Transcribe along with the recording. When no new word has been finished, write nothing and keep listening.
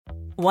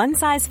One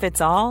size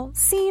fits all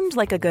seemed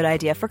like a good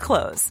idea for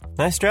clothes.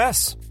 Nice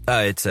dress.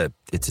 It's a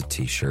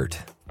t-shirt.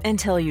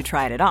 Until you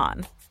tried it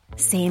on.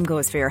 Same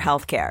goes for your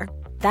healthcare.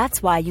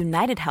 That's why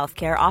United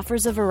Healthcare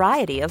offers a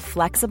variety of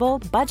flexible,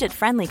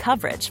 budget-friendly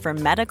coverage for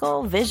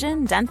medical,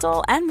 vision,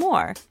 dental, and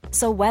more.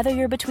 So whether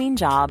you're between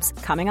jobs,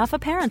 coming off a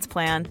parent's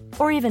plan,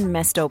 or even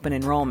missed open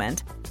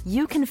enrollment,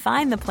 you can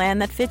find the plan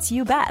that fits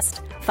you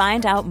best.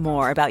 Find out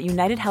more about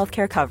United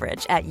Healthcare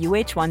coverage at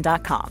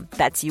uh1.com.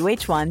 That's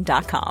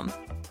uh1.com.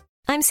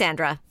 I'm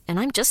Sandra, and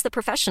I'm just the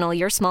professional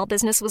your small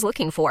business was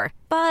looking for.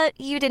 But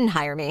you didn't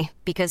hire me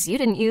because you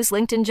didn't use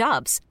LinkedIn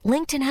Jobs.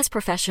 LinkedIn has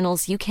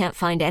professionals you can't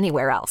find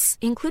anywhere else,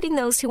 including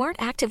those who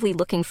aren't actively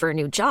looking for a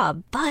new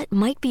job, but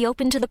might be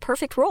open to the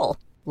perfect role,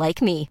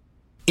 like me.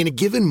 In a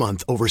given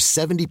month, over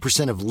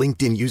 70% of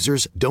LinkedIn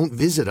users don't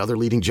visit other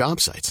leading job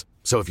sites.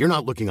 So if you're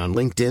not looking on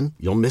LinkedIn,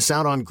 you'll miss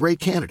out on great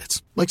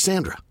candidates like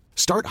Sandra.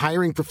 Start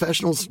hiring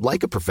professionals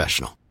like a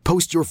professional.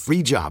 Post your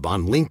free job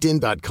on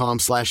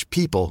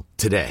linkedin.com/people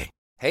today.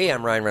 Hey,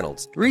 I'm Ryan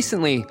Reynolds.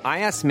 Recently,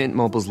 I asked Mint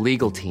Mobile's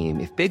legal team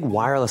if big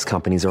wireless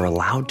companies are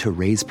allowed to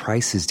raise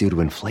prices due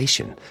to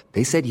inflation.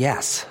 They said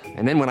yes.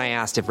 And then when I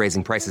asked if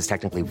raising prices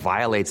technically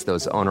violates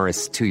those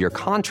onerous two-year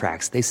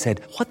contracts, they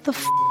said, "What the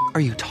f***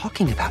 are you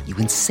talking about, you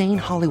insane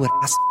Hollywood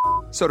ass?"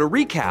 So to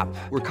recap,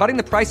 we're cutting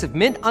the price of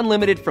Mint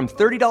Unlimited from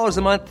 $30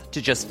 a month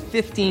to just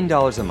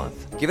 $15 a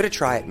month. Give it a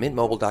try at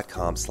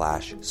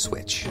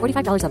mintmobile.com/switch.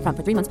 $45 up front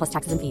for 3 months plus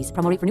taxes and fees.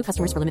 Promo rate for new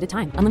customers for limited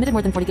time. Unlimited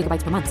more than 40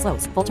 gigabytes per month.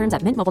 Slows full terms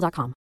at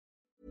mintmobile.com.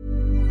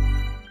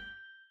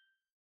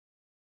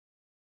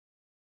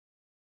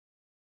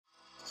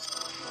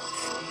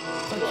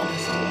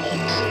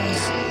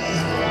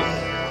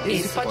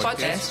 Esse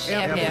podcast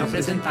é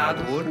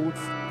apresentado por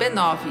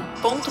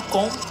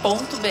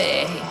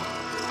b9.com.br.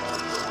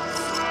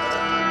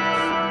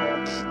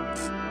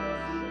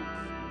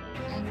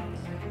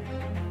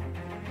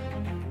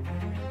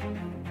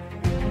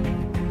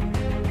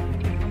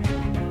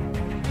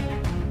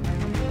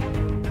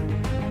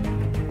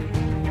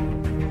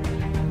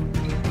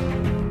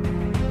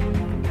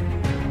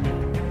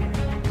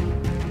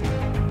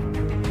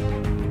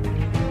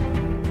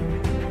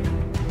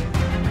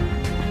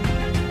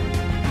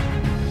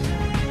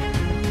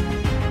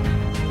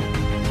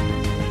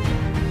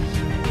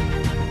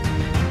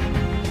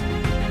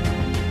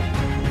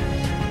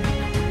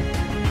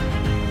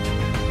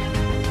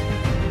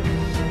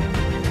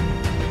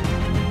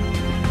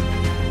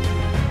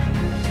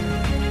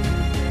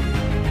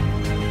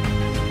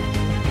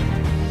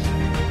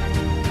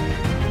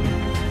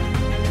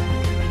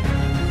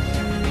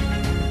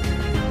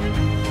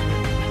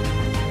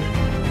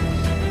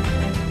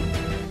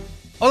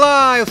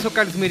 Olá, eu sou o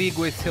Carlos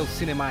Merigo, esse é o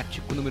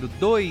Cinemático número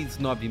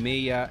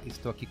 296,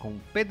 estou aqui com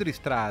Pedro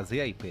Straz. E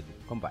aí, Pedro,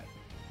 como vai?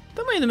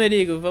 Tamo indo,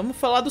 Merigo, vamos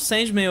falar do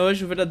Sandman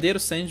hoje, o verdadeiro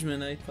Sandman,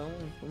 né? Então,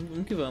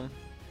 vamos que vamos.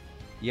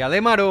 E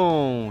Ale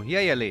Maron, e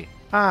aí, Ale?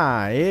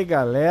 Aê,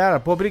 galera,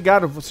 pô,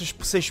 obrigado,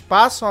 vocês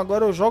passam,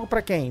 agora eu jogo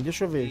pra quem?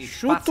 Deixa eu ver,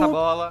 chuto... Passa a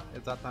bola,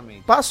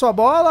 exatamente. Passo a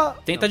bola...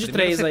 Tenta de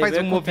 3 aí, você faz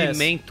um acontece.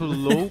 movimento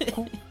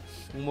louco...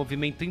 Um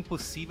movimento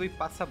impossível e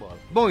passa a bola.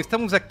 Bom,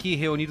 estamos aqui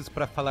reunidos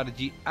para falar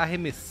de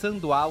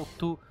Arremessando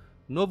Alto,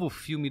 novo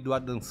filme do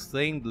Adam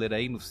Sandler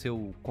aí no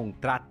seu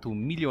contrato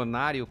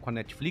milionário com a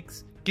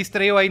Netflix, que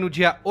estreou aí no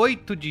dia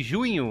 8 de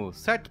junho,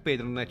 certo,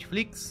 Pedro, no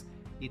Netflix?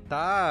 E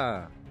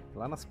tá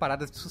lá nas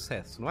paradas de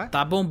sucesso, não é?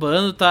 Tá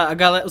bombando,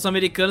 os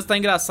americanos tá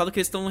engraçado que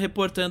eles estão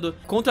reportando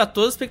contra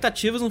todas as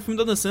expectativas, um filme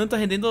do Adam Sandler tá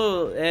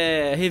rendendo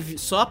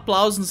só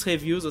aplausos nos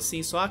reviews,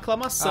 assim, só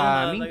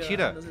aclamação.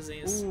 Mentira. nas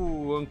resenhas.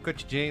 O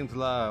Uncut Gems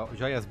lá,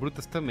 Joias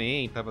Brutas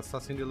também, tava só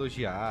sendo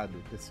elogiado,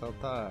 o pessoal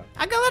tá...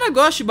 A galera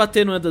gosta de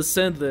bater no Adam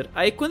Sandler,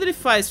 aí quando ele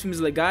faz filmes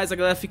legais, a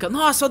galera fica,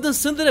 nossa, o Adam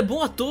Sandler é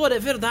bom ator, é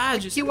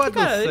verdade. Que o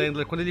Adam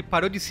Sandler, quando ele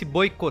parou de se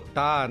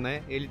boicotar,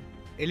 né, ele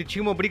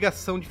tinha uma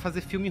obrigação de fazer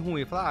filme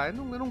ruim. Ele falou,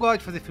 eu não gosto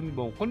de fazer filme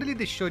bom. Quando ele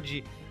deixou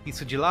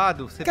isso de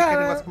lado, você fica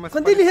negócio que começa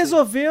a quando ele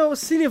resolveu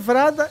se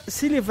livrar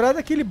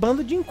daquele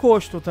bando de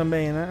encosto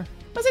também, né?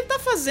 Mas ele tá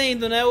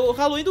fazendo, né? O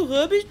Halloween do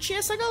Hub tinha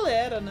essa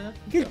galera, né?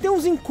 Que ele tem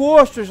uns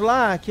encostos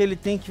lá, que ele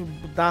tem que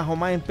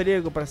arrumar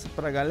emprego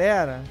pra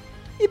galera.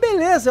 E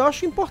beleza, eu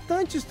acho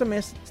importante isso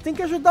também. Você tem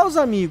que ajudar os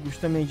amigos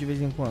também de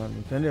vez em quando,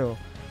 entendeu?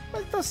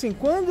 Mas então assim,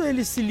 quando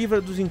ele se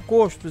livra dos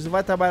encostos e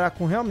vai trabalhar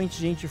com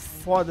realmente gente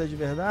foda de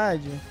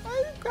verdade,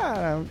 aí,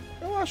 cara,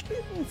 eu acho que,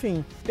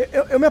 enfim...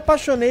 Eu me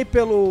apaixonei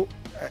pelo...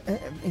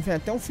 Enfim,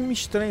 até um filme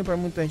estranho pra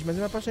muita gente, mas eu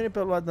me apaixonei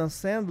pelo Adam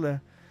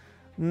Sandler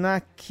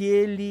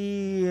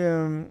naquele...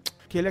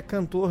 que ele é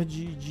cantor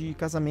de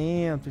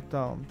casamento e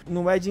tal,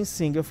 no Wedding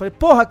Singer. Eu falei,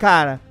 porra,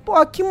 cara,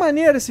 que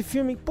maneiro esse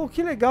filme,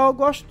 que legal, eu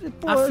gosto...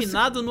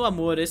 Afinado no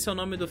Amor, esse é o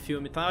nome do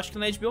filme, tá? Acho que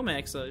na HBO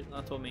Max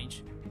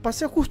atualmente.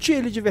 Passei a curtir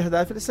ele de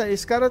verdade. Falei,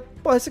 esse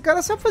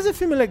cara sabe fazer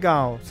filme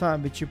legal,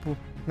 sabe? Tipo,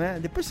 né?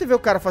 Depois você vê o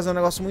cara fazer um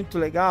negócio muito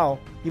legal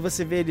e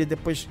você vê ele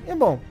depois... É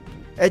bom,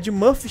 Ed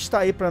Murphy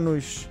está aí pra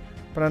nos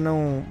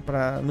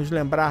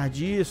lembrar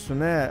disso,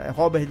 né?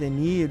 Robert De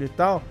Niro e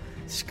tal.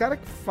 Esses caras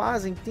que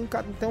fazem, tem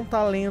um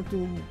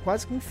talento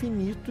quase que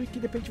infinito e que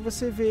de repente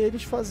você vê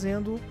eles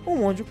fazendo um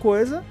monte de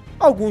coisa.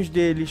 Alguns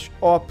deles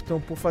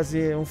optam por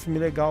fazer um filme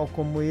legal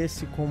como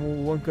esse, como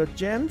o Uncut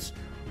Gems.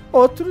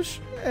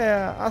 Outros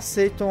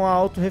aceitam a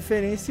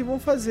autorreferência e vão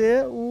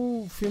fazer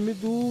o filme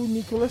do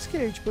Nicolas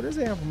Cage, por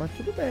exemplo. Mas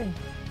tudo bem.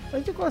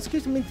 Mas o Nicolas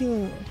Cage também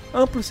tem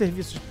amplos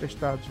serviços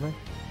prestados, né?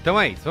 Então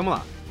é isso, vamos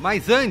lá.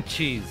 Mas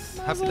antes,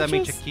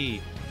 rapidamente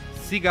aqui,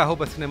 siga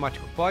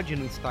 @cinemáticopod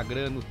no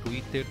Instagram, no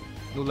Twitter,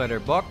 no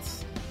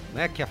Letterboxd,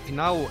 né? Que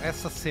afinal,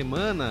 essa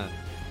semana,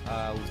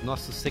 os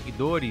nossos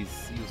seguidores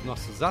e os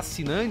nossos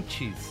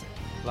assinantes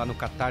lá no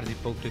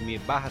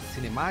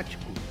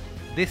catarse.me/cinemático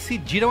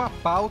decidiram a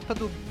pauta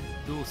do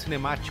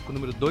Cinemático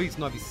número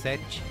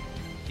 297,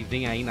 que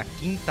vem aí na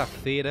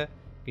quinta-feira,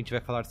 que a gente vai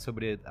falar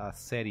sobre a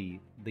série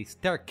The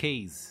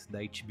Staircase da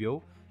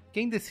HBO.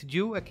 Quem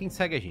decidiu é quem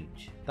segue a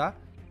gente, tá?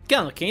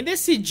 Quem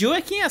decidiu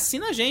é quem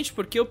assina a gente,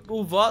 porque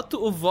o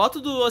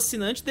voto do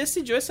assinante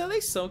decidiu essa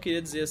eleição,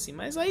 queria dizer assim.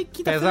 Mas aí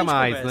quinta-feira a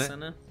gente conversa,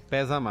 né?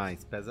 Pesa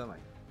mais.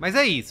 Mas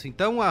é isso,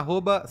 então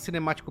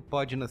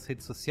 @cinemáticopod nas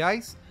redes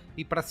sociais,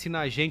 e para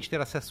assinar a gente, ter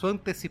acesso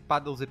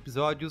antecipado aos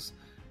episódios,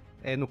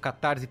 no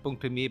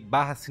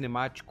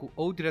catarse.me/cinemático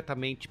ou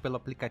diretamente pelo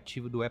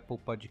aplicativo do Apple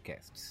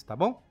Podcasts, tá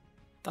bom?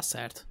 Tá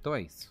certo. Então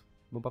é isso.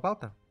 Vamos pra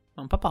pauta?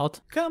 Vamos pra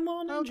pauta. Come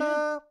on,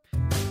 pauta.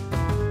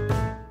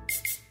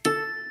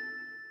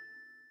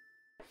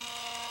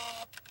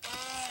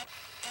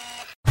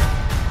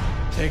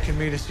 Taking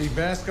me to see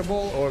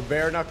basketball or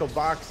bare knuckle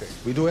boxing?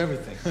 We do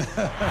everything.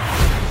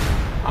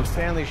 I'm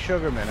Stanley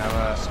Sugarman. I'm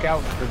a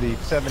scout for the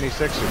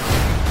 76ers.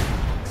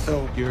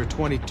 So you're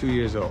 22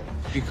 years old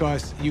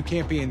because you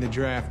can't be in the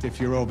draft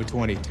if you're over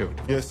 22.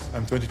 Yes,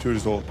 I'm 22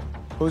 years old.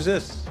 Who's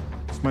this?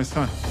 It's my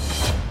son.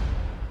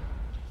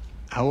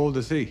 How old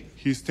is he?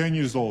 He's 10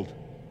 years old.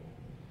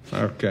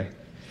 Okay.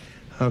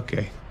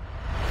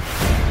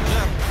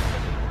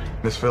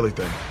 This Philly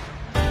thing.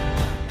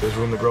 There's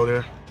room to grow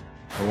there.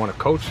 I want to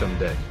coach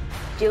someday.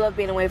 Do you love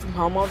being away from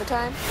home all the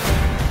time?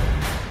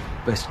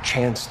 Best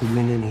chance to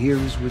win in here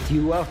is with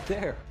you out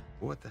there.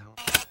 What the hell?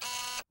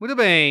 Muito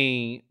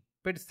bem,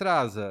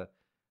 Perdistraza,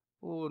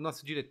 o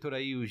nosso diretor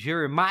aí, o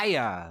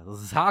Jeremiah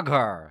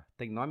Zagar,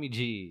 tem nome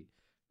de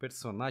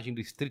personagem do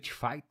Street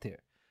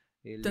Fighter.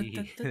 Ele...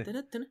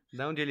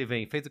 Da onde ele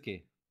vem? Fez o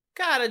quê?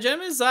 Cara,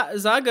 Jeremy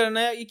Zagar,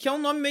 né, e que é um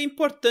nome meio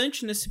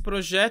importante nesse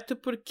projeto,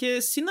 porque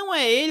se não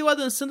é ele, o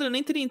Adam Sandler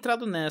nem teria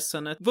entrado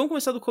nessa, né? Vamos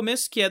começar do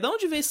começo, que é, da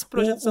onde veio esse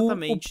projeto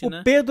exatamente, né?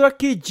 O Pedro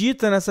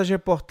acredita nessas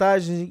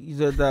reportagens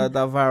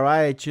da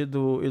Variety e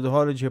do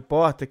Hollywood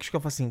Reporter, que os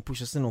caras falam assim,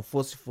 puxa, se não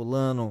fosse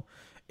fulano,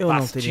 eu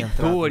não teria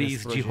entrado nesse Bastidores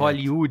de projeto.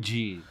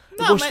 Hollywood.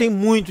 Eu gostei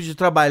muito de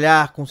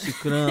trabalhar com o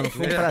Cicrano,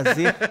 foi um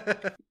prazer.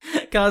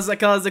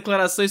 Aquelas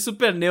declarações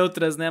super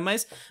neutras, né?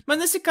 Mas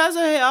nesse caso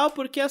é real,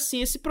 porque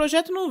assim, esse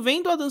projeto não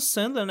vem do Adam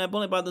Sandler, né? É bom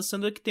lembrar, Adam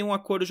Sandler que tem um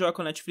acordo já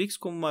com a Netflix,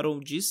 como o Maron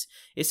disse.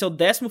 Esse é o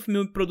 10º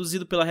filme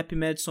produzido pela Happy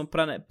Madison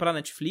pra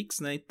Netflix,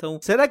 né? Então...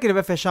 Será que ele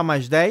vai fechar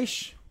mais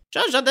 10?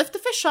 Já deve ter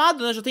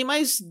fechado, né? Já tem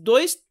mais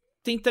 2...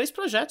 Tem 3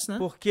 projetos, né?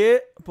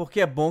 Porque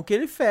é bom que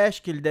ele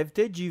feche, que ele deve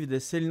ter dívida.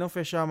 Se ele não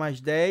fechar mais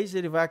 10,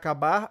 ele vai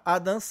acabar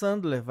Adam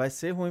Sandler. Vai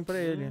ser ruim pra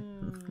ele.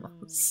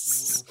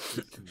 Nossa.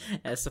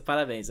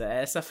 Parabéns.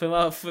 Essa foi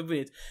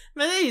bonita.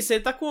 Mas é isso,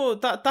 ele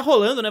tá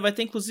rolando, né? Vai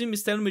ter inclusive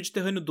Mistério no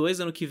Mediterrâneo 2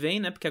 ano que vem,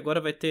 né? Porque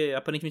agora vai ter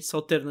aparentemente essa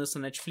alternância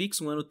na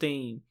Netflix. Um ano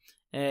tem...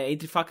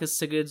 Entre Facas e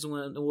Segredos,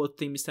 o outro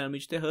tem Mistério no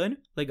Mediterrâneo.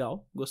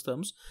 Legal,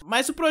 gostamos.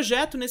 Mas o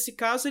projeto, nesse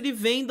caso, ele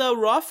vem da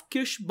Roth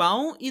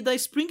Kirschbaum e da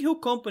Spring Hill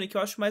Company, que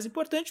eu acho mais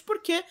importante,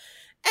 porque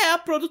é a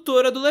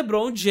produtora do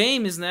LeBron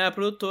James, né? A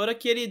produtora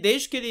que ele,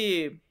 desde que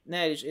ele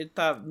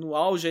tá no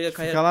auge aí da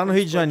carreira... Fica lá no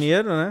Rio de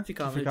Janeiro, né?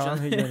 Fica lá no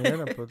Rio de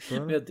Janeiro, a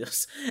produtora. Meu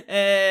Deus.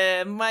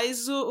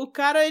 Mas o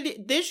cara, ele,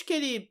 desde que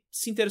ele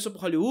se interessou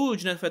por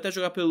Hollywood, né? Foi até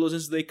jogar pelo Los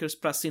Angeles Lakers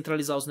pra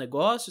centralizar os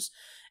negócios...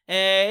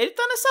 ele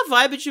tá nessa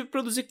vibe de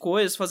produzir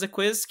coisas, fazer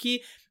coisas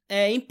que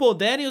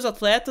empoderem os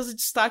atletas e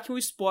destaquem o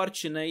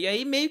esporte, né? E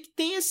aí meio que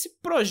tem esse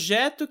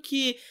projeto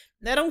que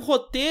era um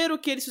roteiro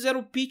que eles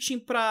fizeram o pitching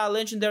pra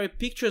Legendary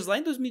Pictures lá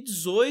em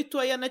 2018,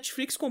 aí a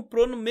Netflix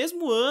comprou no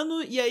mesmo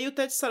ano, e aí o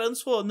Ted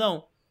Sarandos falou,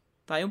 não,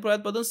 tá aí um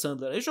projeto pra Dan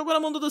Sandler. Aí jogou na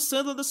mão do Dan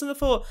Sandler, o Dan Sandler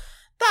falou,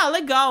 tá,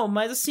 legal,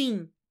 mas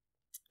assim...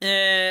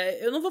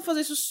 eu não vou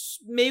fazer isso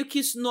meio que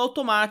no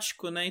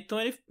automático, né? Então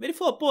ele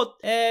falou, pô,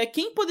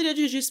 quem poderia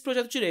dirigir esse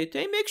projeto direito? E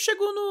aí meio que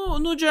chegou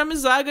no Jeremy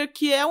Zagar,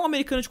 que é um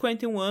americano de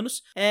 41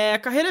 anos. A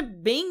carreira é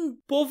bem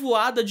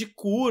povoada de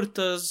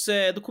curtas,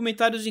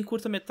 documentários em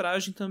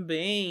curta-metragem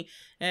também,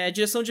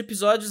 direção de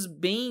episódios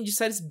de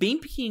séries bem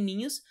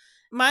pequenininhas.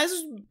 Mas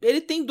ele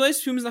tem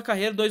 2 filmes na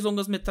carreira, 2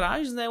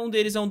 longas-metragens, né? Um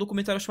deles é um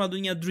documentário chamado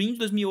In a Dream, de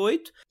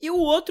 2008. E o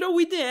outro é o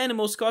We the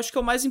Animals, que eu acho que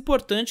é o mais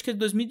importante, que é de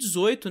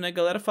 2018, né? A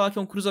galera fala que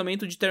é um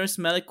cruzamento de Terrence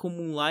Malick com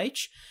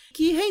Moonlight,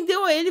 que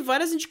rendeu a ele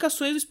várias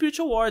indicações do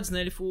Spirit Awards,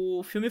 né?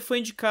 O filme foi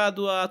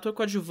indicado a ator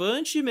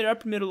coadjuvante, melhor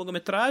primeiro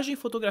longa-metragem,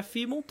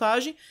 fotografia e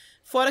montagem,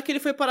 Fora que ele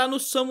foi parar no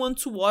Someone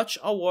to Watch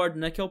Award,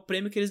 né? Que é o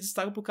prêmio que eles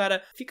destacam pro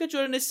cara, fica de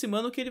olho nesse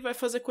mano que ele vai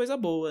fazer coisa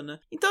boa, né?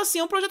 Então, assim,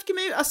 é um projeto que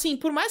meio, assim,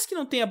 por mais que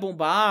não tenha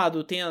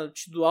bombado, tenha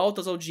tido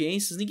altas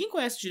audiências, ninguém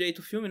conhece direito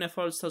o filme, né?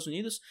 Fora dos Estados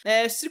Unidos,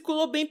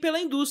 circulou bem pela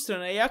indústria,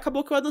 né? E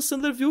acabou que o Adam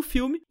Sandler viu o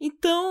filme,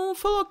 então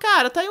falou,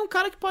 cara, tá aí um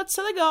cara que pode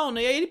ser legal,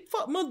 né? E aí ele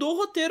mandou o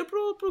roteiro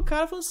pro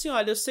cara, falando assim,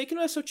 olha, eu sei que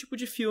não é seu tipo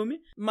de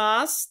filme,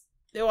 mas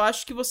eu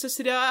acho que você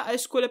seria a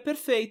escolha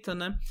perfeita,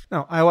 né?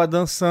 Não, aí o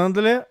Adam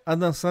Sandler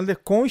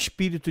com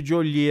espírito de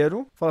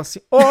olheiro, falou assim,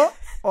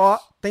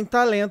 tem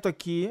talento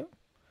aqui.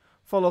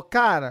 Falou,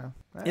 cara...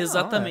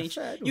 Exatamente.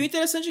 Sério. E o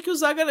interessante é que o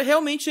Zagar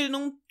realmente ele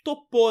não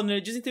topou,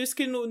 né? Diz entrevista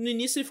que no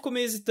início ele ficou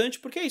meio hesitante,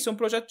 porque é isso, é um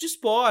projeto de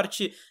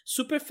esporte,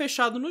 super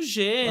fechado no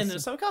gênero,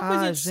 sabe? Aquela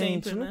coisinha de gente,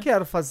 sempre, eu né? não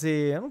quero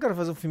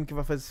fazer um filme que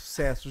vai fazer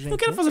sucesso, gente. Não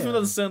quero fazer o filme do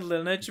Adam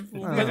Sandler, né? Tipo...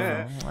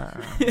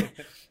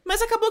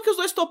 Mas acabou que os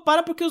dois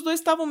toparam porque os dois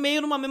estavam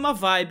meio numa mesma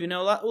vibe, né?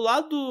 O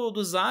lado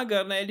do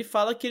Zagar, né? Ele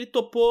fala que ele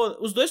topou...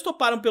 Os dois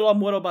toparam pelo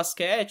amor ao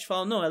basquete,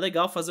 falam, não, é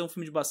legal fazer um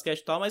filme de basquete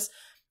e tal, mas...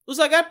 O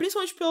Zagar,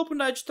 principalmente pela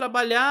oportunidade de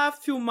trabalhar,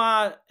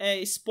 filmar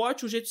esporte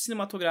de um jeito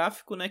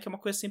cinematográfico, né? Que é uma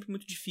coisa sempre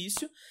muito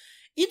difícil.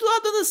 E do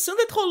lado da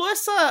Sandler rolou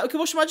o que eu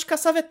vou chamar de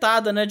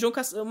caçavetada, né?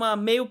 Uma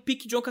meio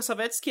pique John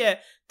Cassavetes, que é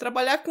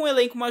trabalhar com um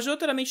elenco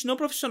majoritariamente não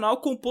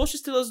profissional, composto de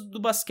estrelas do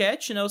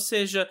basquete, né? Ou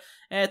seja,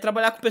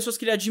 trabalhar com pessoas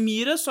que ele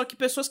admira, só que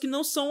pessoas que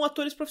não são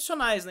atores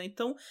profissionais, né?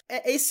 Então,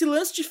 esse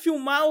lance de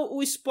filmar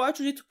o esporte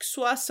de um jeito que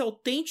soasse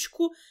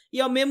autêntico e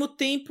ao mesmo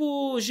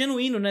tempo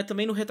genuíno, né?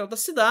 Também no retrato da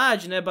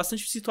cidade, né?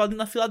 Bastante situado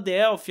na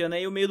Filadélfia,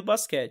 né? E o meio do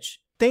basquete.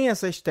 Tem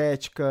essa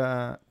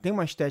estética, tem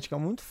uma estética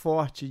muito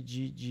forte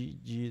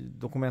de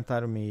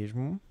documentário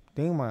mesmo,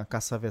 tem uma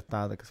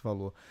caçavetada que você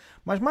falou,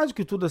 mas mais do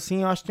que tudo,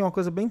 assim, eu acho que tem uma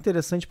coisa bem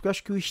interessante, porque eu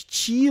acho que o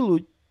estilo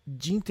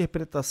de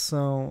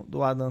interpretação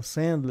do Adam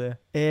Sandler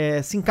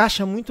se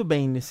encaixa muito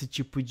bem nesse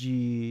tipo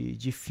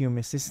de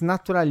filme, esse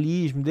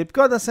naturalismo dele, porque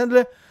o Adam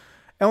Sandler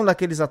é um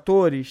daqueles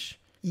atores...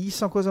 E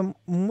isso é uma coisa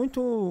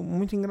muito,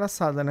 muito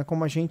engraçada, né?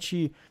 Como a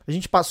gente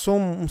passou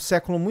um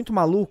século muito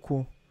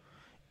maluco,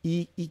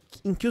 e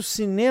em que o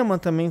cinema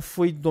também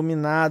foi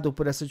dominado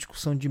por essa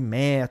discussão de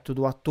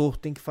método, o ator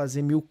tem que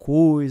fazer 1000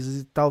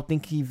 coisas e tal, tem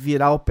que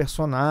virar o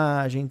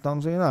personagem e tal,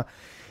 não sei lá.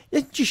 E a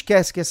gente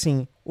esquece que,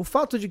 assim, o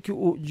fato de que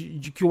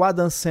o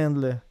Adam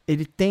Sandler,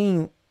 ele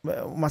tem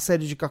uma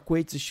série de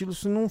cacoetes, estilos,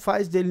 isso não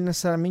faz dele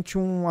necessariamente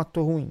um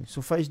ator ruim,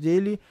 isso faz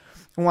dele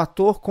um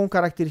ator com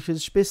características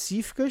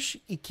específicas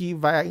e que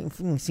vai,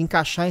 enfim, se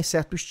encaixar em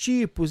certos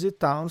tipos e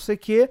tal, não sei o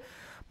quê,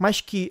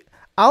 mas que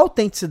a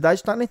autenticidade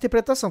está na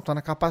interpretação, está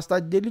na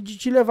capacidade dele de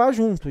te levar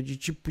junto, de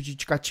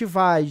te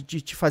cativar, de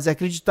te fazer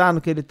acreditar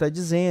no que ele está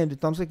dizendo e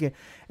tal, não sei o quê.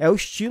 É o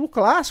estilo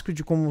clássico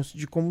de como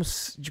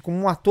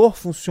um ator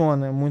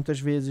funciona, muitas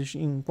vezes,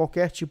 em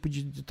qualquer tipo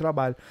de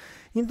trabalho.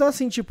 Então,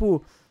 assim,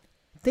 tipo,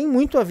 tem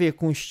muito a ver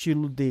com o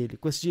estilo dele,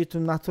 com esse jeito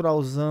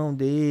naturalzão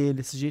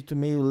dele, esse jeito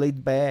meio laid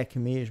back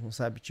mesmo,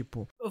 sabe?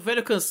 Tipo... O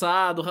velho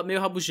cansado,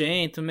 meio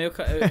rabugento, meio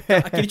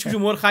aquele tipo de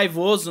humor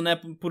raivoso, né?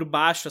 Por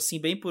baixo, assim,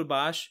 bem por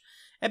baixo.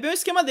 É bem o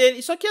esquema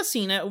dele. Só que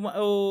assim, né?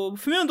 O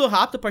filme andou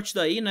rápido a partir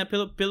daí, né?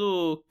 Pelo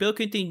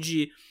que eu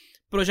entendi.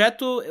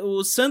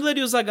 O Sandler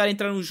e o Zagar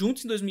entraram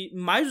juntos em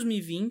maio de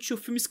 2020, o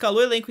filme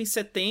escalou o elenco em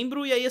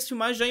setembro, e aí as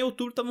filmagens já em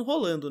outubro estavam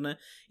rolando, né?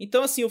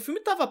 Então, assim, o filme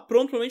tava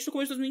pronto provavelmente no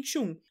começo de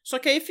 2021. Só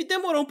que aí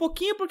demorou um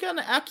pouquinho, porque é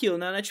aquilo,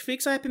 né? A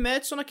Netflix e a Happy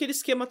Madison naquele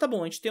esquema, tá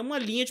bom, a gente tem uma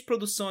linha de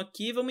produção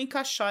aqui, vamos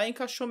encaixar, e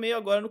encaixou meio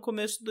agora no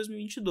começo de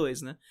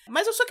 2022, né?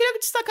 Mas eu só queria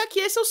destacar que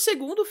esse é o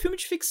segundo filme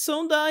de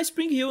ficção da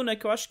Spring Hill, né?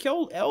 Que eu acho que é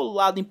o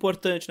lado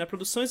importante, né? A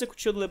produção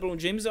executiva do LeBron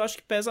James, eu acho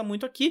que pesa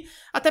muito aqui,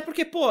 até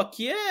porque, pô,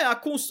 aqui é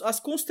as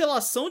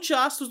constelações de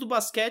astros do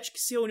basquete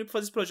que se reuniu pra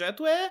fazer esse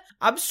projeto é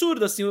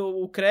absurdo, assim,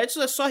 o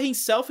crédito é só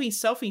himself,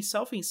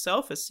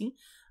 assim,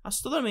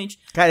 assustadoramente.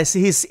 Cara,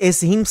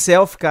 esse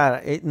himself,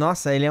 cara,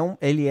 nossa,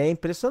 ele é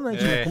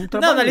impressionante, né? Como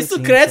não, na lista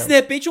do crédito, de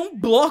repente, é um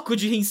bloco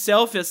de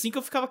himself, assim, que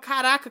eu ficava,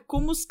 caraca,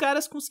 como os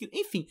caras conseguiram.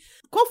 Enfim,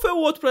 qual foi o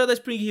outro projeto da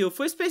Spring Hill?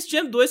 Foi Space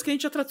Jam 2, que a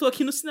gente já tratou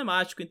aqui no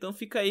Cinemático, então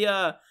fica aí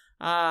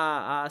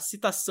a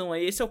citação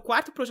aí. Esse é o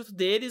quarto projeto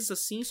deles,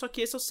 assim, só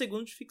que esse é o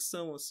segundo de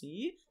ficção, assim.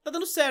 E tá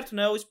dando certo,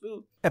 né?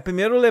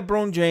 Primeiro o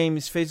LeBron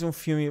James fez um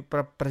filme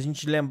pra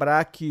gente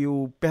lembrar que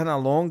o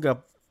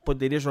Pernalonga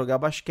poderia jogar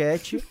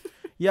basquete.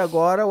 E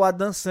agora o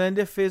Adam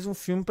Sandler fez um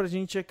filme pra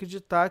gente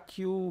acreditar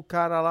que o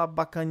cara lá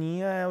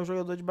bacaninha é o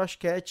jogador de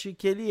basquete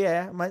que ele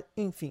é. Mas,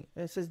 enfim,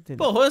 vocês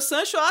entenderam. Pô, Juan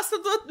Sancho astro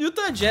do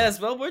Utah Jazz,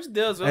 pelo amor de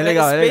Deus.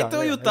 Respeita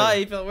o Utah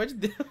aí, pelo amor de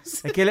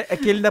Deus. É que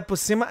ele ainda por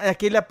cima é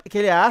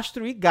aquele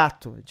astro e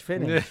gato. É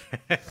diferente.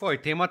 Pô, e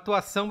tem uma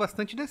atuação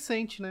bastante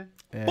decente, né?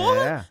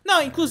 Porra!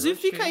 Não, inclusive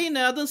fica aí,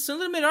 né? Adam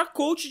Sandler é o melhor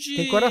coach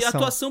de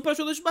atuação pra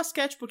jogador de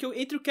basquete, porque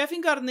entre o Kevin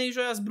Garnett,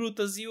 Joias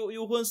Brutas e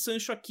o Juan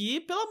Sancho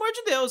aqui, pelo amor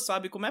de Deus,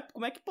 sabe? Como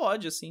é que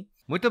pode, assim?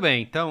 Muito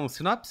bem, então,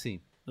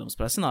 sinopse? Vamos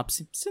pra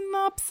sinopse.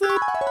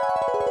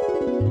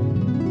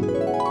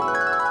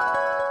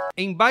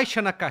 Em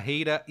baixa na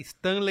carreira,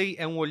 Stanley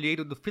é um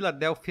olheiro do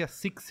Philadelphia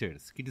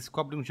Sixers, que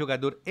descobre um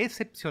jogador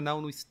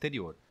excepcional no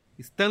exterior.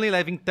 Stanley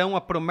leva então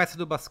a promessa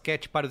do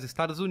basquete para os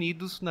Estados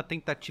Unidos na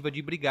tentativa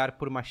de brigar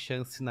por uma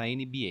chance na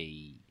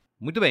NBA.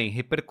 Muito bem,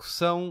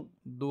 repercussão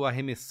do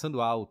Arremessando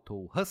Alto,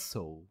 ou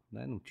Hustle,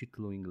 né, no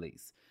título em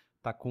inglês.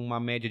 Tá com uma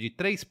média de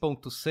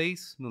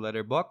 3.6 no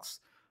Letterboxd.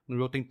 No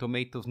Rotten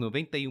Tomatoes,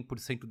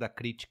 91% da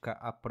crítica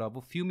aprova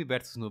o filme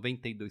versus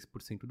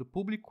 92% do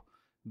público.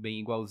 Bem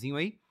igualzinho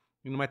aí.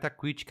 E no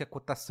Metacritic a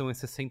cotação é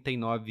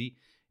 69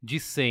 de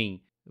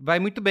 100. Vai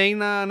muito bem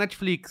na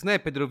Netflix, né,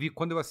 Pedro? Eu vi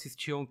quando eu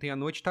assisti ontem à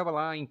noite, estava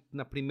lá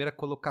na primeira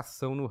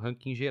colocação no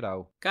ranking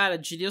geral. Cara,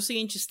 diria o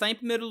seguinte, está em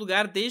primeiro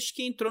lugar desde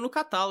que entrou no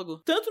catálogo.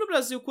 Tanto no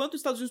Brasil quanto nos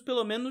Estados Unidos,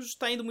 pelo menos,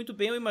 está indo muito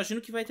bem. Eu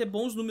imagino que vai ter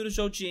bons números de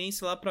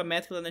audiência lá pra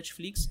métrica da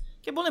Netflix.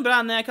 Que é bom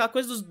lembrar, né? Aquela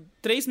coisa dos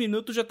 3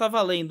 minutos já tá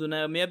valendo,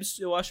 né?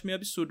 Eu acho meio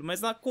absurdo.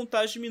 Mas na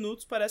contagem de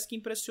minutos parece que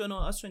impressiona o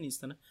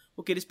acionista, né?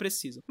 O que eles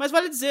precisam. Mas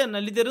vale dizer,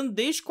 né? Liderando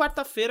desde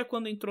quarta-feira,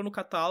 quando entrou no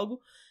catálogo.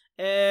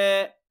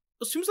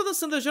 Os filmes da Adam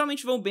Sandler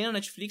geralmente vão bem na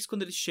Netflix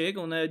quando eles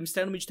chegam, né?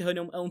 Mistério no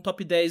Mediterrâneo é um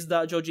top 10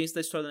 de audiência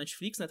da história da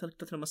Netflix, né? Tanto que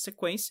tá tendo uma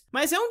sequência.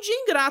 Mas é um dia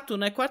ingrato,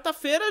 né?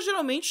 Quarta-feira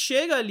geralmente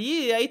chega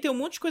ali, e aí tem um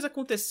monte de coisa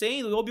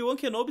acontecendo. Obi-Wan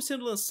Kenobi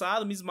sendo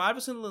lançado, Miss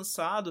Marvel sendo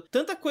lançado.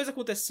 Tanta coisa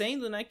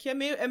acontecendo, né? Que é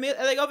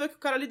legal ver que o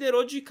cara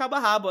liderou de cabo a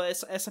rabo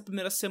essa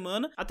primeira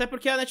semana. Até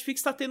porque a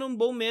Netflix tá tendo um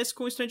bom mês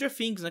com Stranger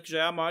Things, né? Que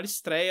já é a maior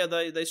estreia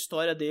da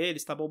história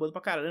deles. Tá bombando pra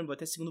caramba. Vai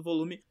ter segundo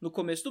volume no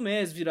começo do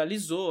mês.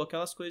 Viralizou,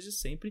 aquelas coisas de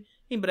sempre.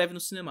 Em breve no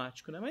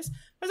cinemático, né? Mas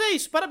é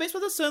isso, parabéns pra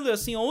Adam Sandler,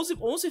 assim,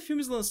 11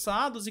 filmes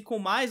lançados e com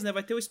mais, né?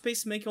 Vai ter o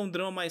Spaceman, que é um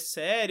drama mais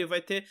sério, vai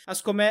ter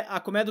a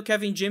comédia do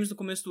Kevin James no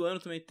começo do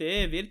ano também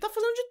teve. Ele tá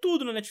fazendo de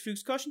tudo na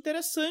Netflix, que eu acho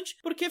interessante,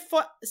 porque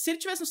se ele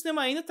tivesse no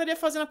cinema ainda, estaria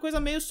fazendo a coisa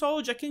meio só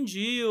o Jack and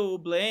Jill, o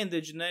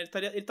Blended, né?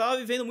 Ele tava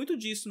vivendo muito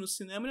disso no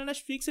cinema, e na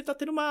Netflix ele tá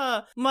tendo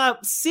uma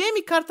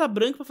semi-carta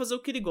branca pra fazer o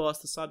que ele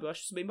gosta, sabe? Eu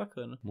acho isso bem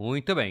bacana.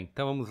 Muito bem,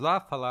 então vamos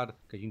lá falar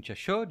o que a gente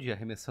achou de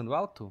Arremessando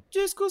Alto?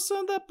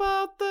 Discussão da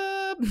pauta!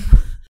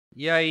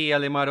 E aí,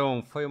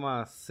 Alemaron, foi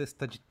uma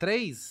cesta de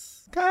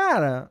 3?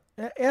 Cara,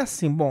 é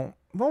assim, bom,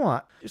 vamos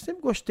lá. Eu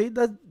sempre gostei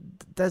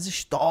das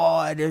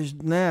histórias,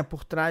 né,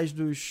 por trás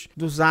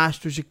dos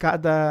astros de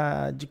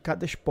cada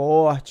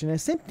esporte, né?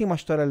 Sempre tem uma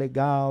história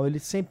legal,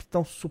 eles sempre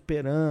estão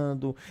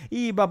superando,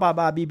 e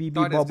bababá,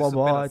 bibibi,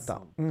 bobobó e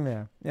tal.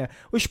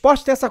 O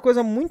esporte tem essa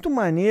coisa muito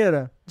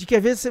maneira de que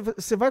às vezes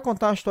você vai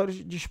contar uma história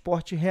de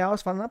esporte real,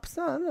 você fala,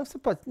 não, você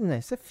pode, né,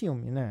 isso é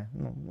filme, né?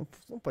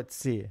 Não pode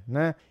ser,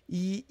 né?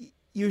 E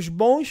os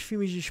bons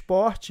filmes de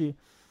esporte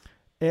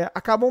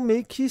acabam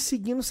meio que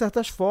seguindo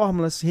certas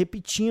fórmulas, se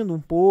repetindo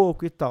um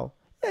pouco e tal.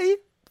 E aí,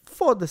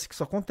 foda-se que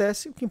isso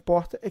acontece, o que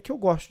importa é que eu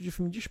gosto de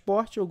filme de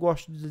esporte, eu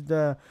gosto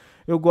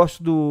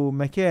do,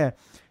 como é que é?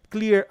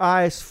 Clear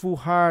Eyes, Full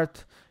Heart,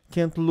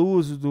 Can't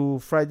Lose, do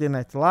Friday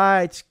Night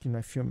Lights, que não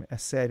é filme, é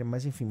série,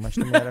 mas enfim, mas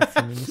também era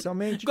filme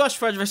inicialmente. Gosto de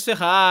Ford vs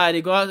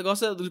Ferrari,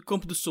 gosto do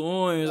Campo dos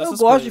Sonhos, eu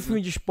gosto de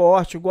filme de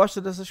esporte, eu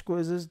gosto dessas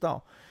coisas e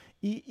tal.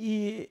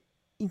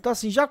 Então,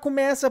 assim, já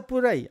começa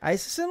por aí. Aí,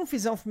 se você não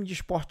fizer um filme de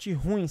esporte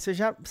ruim, você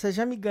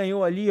já me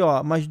ganhou ali,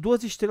 ó, umas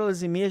 2,5 estrelas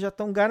já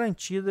estão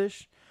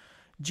garantidas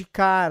de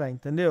cara,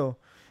 entendeu?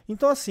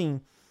 Então,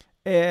 assim,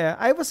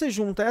 aí você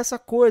junta essa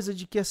coisa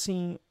de que,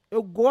 assim,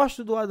 eu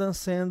gosto do Adam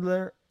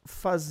Sandler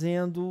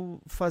fazendo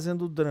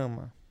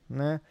drama,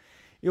 né?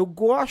 Eu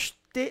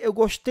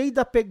gostei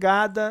da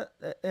pegada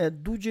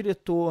do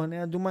diretor,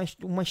 né? De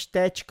uma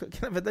estética, que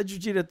na verdade o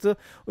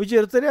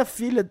diretor é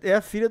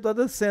a filha do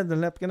Adam Sandler,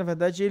 né? Porque na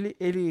verdade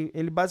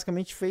ele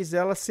basicamente fez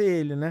ela ser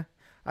ele, né?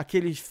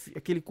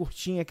 Aquele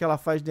curtinho que ela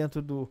faz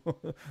dentro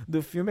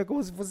do filme é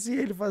como se fosse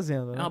ele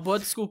fazendo, né? É uma boa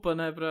desculpa,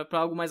 né? Pra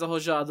algo mais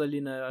arrojado ali,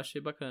 né? Eu achei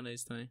bacana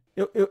isso também.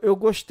 Eu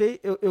gostei,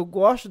 eu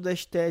gosto da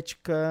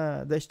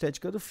estética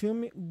do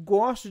filme,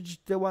 gosto de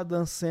ter o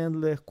Adam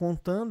Sandler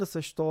contando essa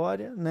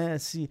história, né?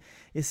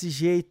 Esse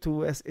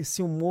jeito,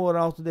 esse humor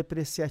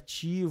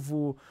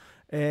autodepreciativo,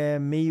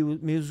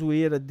 meio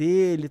zoeira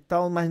dele e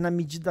tal, mas na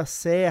medida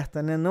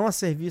certa, né? Não a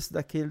serviço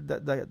daquele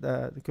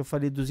que eu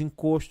falei dos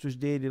encostos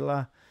dele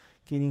lá,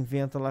 que ele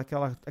inventa lá,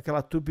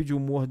 aquela trupe de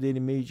humor dele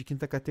meio de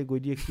quinta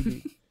categoria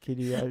que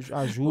ele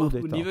ajuda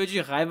e tal. O nível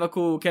de raiva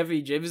com o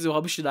Kevin James e o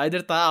Rob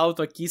Schneider tá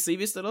alto aqui, sem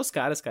misturar os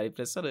caras, cara,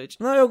 impressionante.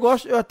 Não,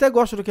 eu até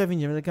gosto do Kevin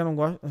James, é que eu não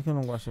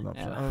gosto não.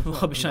 O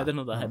Rob Schneider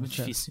não dá, é muito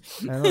difícil.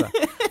 Não dá.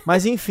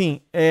 Mas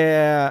enfim,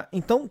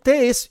 então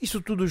ter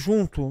isso tudo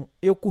junto,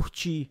 eu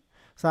curti,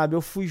 sabe?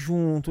 Eu fui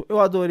junto, eu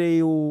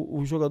adorei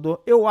o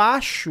jogador. Eu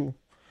acho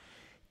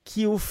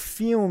que o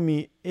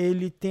filme,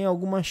 ele tem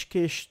algumas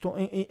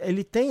questões,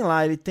 ele tem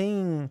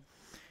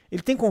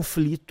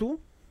conflito,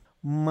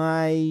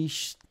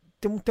 mas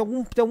tem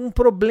algum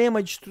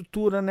problema de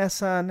estrutura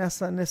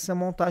nessa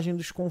montagem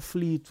dos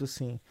conflitos,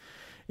 assim.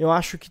 Eu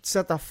acho que, de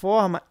certa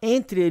forma,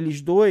 entre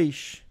eles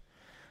dois,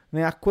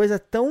 né, a coisa é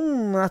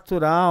tão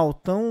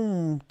natural,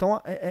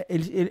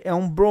 é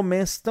um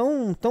bromance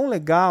tão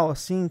legal,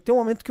 assim. Tem um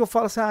momento que eu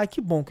falo assim,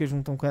 que bom que eles não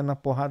estão caindo na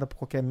porrada por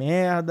qualquer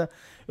merda.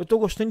 Eu tô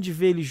gostando de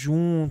ver eles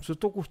juntos, eu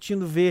tô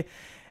curtindo ver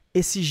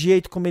esse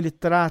jeito como ele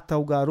trata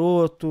o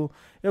garoto.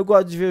 Eu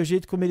gosto de ver o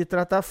jeito como ele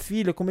trata a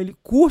filha, como ele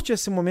curte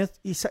esse momento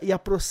e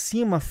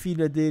aproxima a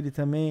filha dele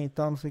também e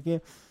tal, não sei o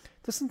quê.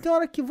 Então, assim, tem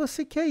hora que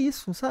você quer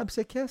isso, sabe?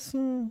 Você quer,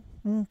 assim,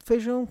 um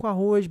feijão com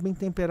arroz bem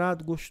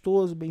temperado,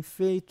 gostoso, bem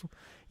feito,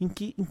 em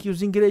que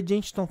os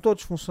ingredientes estão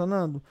todos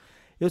funcionando.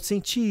 Eu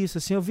senti isso,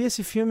 assim, eu vi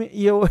esse filme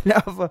e eu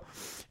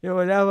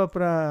olhava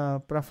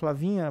pra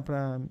Flavinha,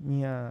 pra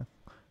minha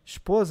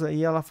esposa,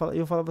 e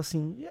eu falava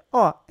assim,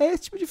 é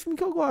esse tipo de filme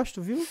que eu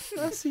gosto, viu?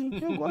 É assim,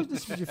 eu gosto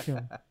desse tipo de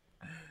filme.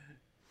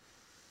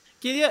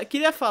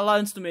 Queria falar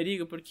antes do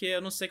Merigo, porque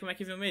eu não sei como é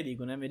que vê o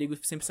Merigo, né? Merigo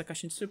sempre essa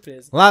caixinha de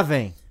surpresa. Lá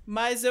vem.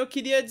 Mas eu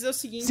queria dizer o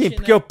seguinte, sim,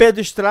 porque o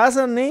Pedro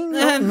Estraza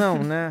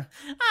não, né?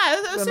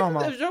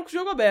 Eu sempre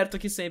jogo aberto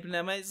aqui sempre,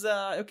 né? Mas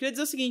eu queria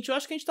dizer o seguinte, eu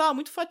acho que a gente tava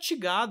muito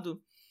fatigado.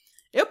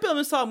 Eu, pelo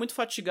menos, tava muito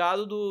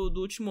fatigado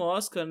do último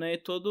Oscar, né? E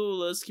todo o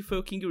lance que foi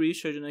o King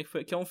Richard, né?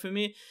 Que é um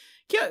filme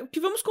que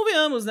vamos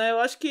convenhamos, né? Eu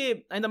acho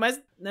que, ainda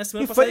mais na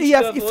semana passada...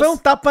 E foi um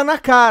tapa na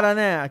cara,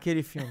 né?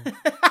 Aquele filme.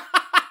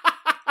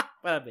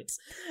 Parabéns.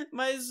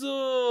 Mas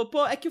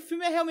é que o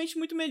filme é realmente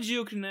muito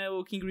medíocre, né?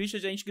 O King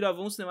Richard, a gente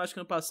gravou um cinemático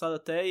ano passado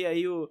até, e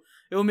aí eu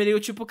me liguei,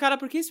 tipo, cara,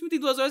 por que esse filme tem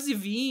 2 horas e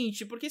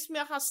 20? Por que esse filme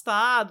é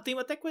arrastado? Tem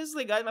até coisas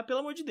legais, mas pelo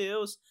amor de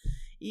Deus.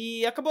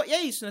 E acabou. E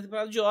é isso, né? A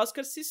temporada de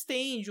Oscar se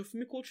estende, o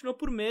filme continua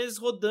por meses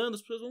rodando,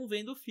 as pessoas vão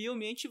vendo o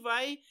filme, e a gente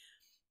vai.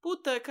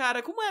 Puta,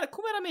 cara, como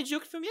era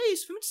medíocre o filme? E é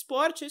isso, filme de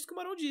esporte, é isso que o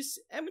Marão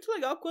disse. É muito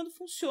legal quando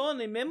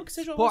funciona, e mesmo que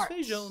seja arroz e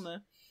feijão,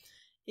 né?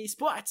 E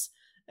esportes.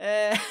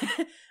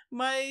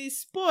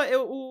 Mas,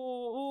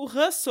 o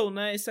Russell,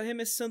 né, esse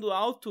arremessando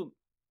alto,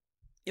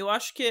 eu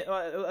acho que,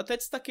 eu até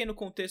destaquei no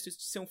contexto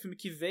de ser um filme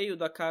que veio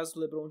da casa do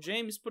LeBron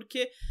James,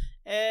 porque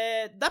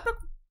dá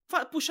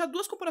pra puxar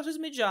 2 comparações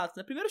imediatas,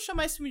 né? Primeiro,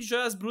 chamar esse filme de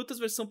Joias Brutas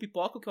versão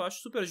pipoca, que eu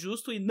acho super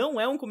justo, e não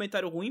é um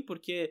comentário ruim,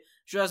 porque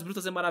Joias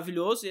Brutas é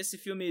maravilhoso, e esse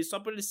filme, só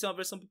por ele ser uma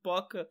versão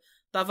pipoca,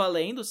 tá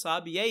valendo,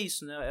 sabe? E é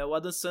isso, né? É o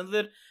Adam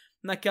Sandler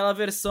naquela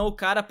versão, o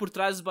cara por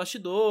trás dos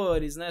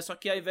bastidores, né? Só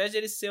que ao invés de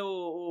ele ser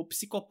o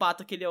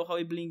psicopata que ele é o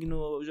Howie Bling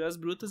no Joias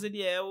Brutas,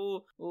 ele é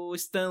o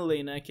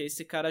Stanley, né? Que é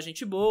esse cara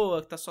gente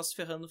boa, que tá só se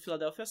ferrando no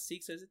Philadelphia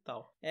Sixers e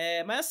tal.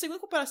 Mas a segunda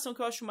comparação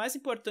que eu acho mais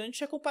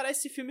importante é comparar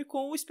esse filme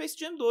com o Space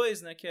Jam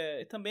 2, né?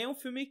 Que também é um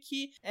filme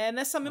que é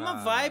nessa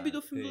mesma vibe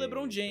do filme do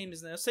LeBron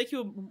James, né? Eu sei que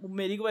o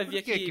Merigo vai vir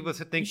aqui. Por que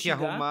você tem que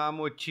arrumar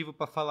motivo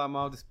pra falar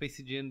mal do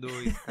Space Jam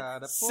 2,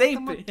 cara?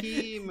 Sempre. Tamo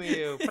aqui,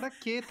 meu. Pra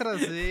que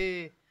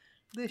trazer?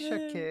 Deixa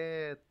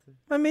quieto.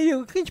 Mas,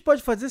 Merigo, o que a gente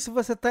pode fazer se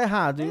você tá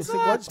errado? Exato.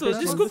 Você gosta de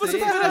desculpa se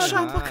você tá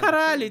chato pra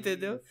caralho,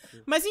 entendeu?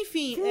 Mas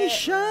enfim... Que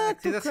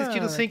chato, vocês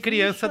assistiram sem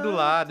criança do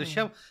lado.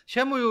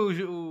 Chama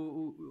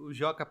o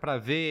Joca pra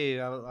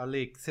ver,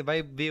 Ale, que você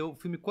vai ver o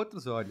filme com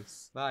outros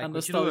olhos. Vai, a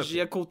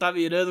nostalgia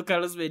contaminando o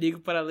Carlos Merigo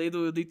para além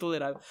do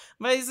intolerável.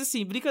 Mas,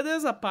 assim,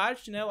 brincadeiras à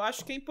parte, né? Eu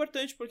acho que é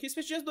importante, porque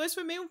Space Jam 2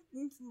 foi meio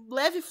um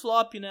leve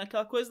flop, né?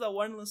 Aquela coisa da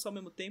Warner lançar ao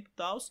mesmo tempo e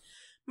tal.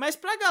 Mas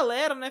pra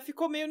galera, né,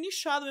 ficou meio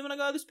nichado mesmo na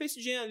galera do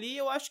Space Jam ali.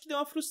 Eu acho que deu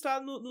uma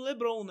frustrada no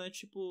LeBron, né?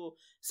 Tipo,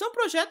 são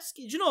projetos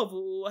que, de novo,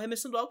 o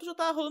Arremessando Alto já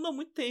tá rolando há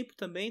muito tempo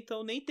também,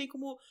 então nem tem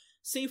como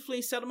ser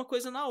influenciado uma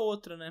coisa na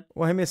outra, né?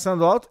 O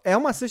Arremessando Alto é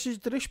uma cesta de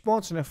 3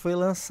 pontos, né? Foi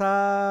lançado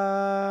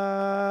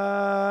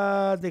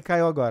e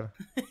caiu agora.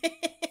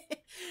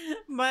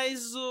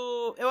 Mas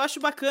eu acho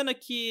bacana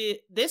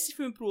que desse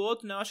filme pro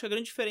outro, né? Eu acho que a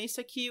grande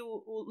diferença é que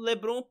o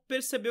LeBron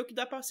percebeu que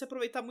dá pra se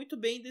aproveitar muito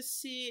bem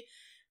desse...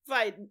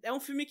 é um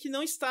filme que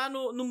não está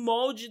no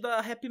molde da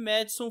Happy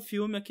Madison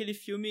filme, aquele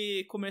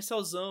filme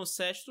comercialzão,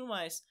 set e tudo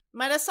mais.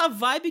 Mas essa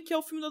vibe que é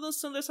o filme do Adam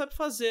Sandler sabe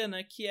fazer,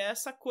 né? Que é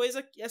essa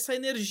coisa, essa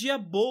energia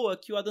boa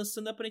que o Adam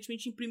Sandler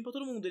aparentemente imprime pra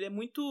todo mundo. Ele é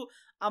muito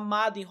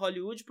amado em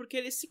Hollywood porque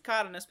ele é esse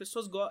cara, né? As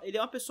pessoas ele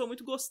é uma pessoa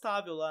muito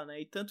gostável lá, né?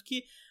 E tanto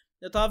que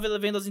eu tava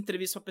vendo as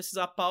entrevistas pra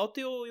pesquisar a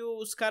pauta e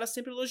os caras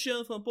sempre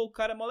elogiando, falando, pô, o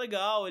cara é mó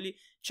legal, ele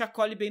te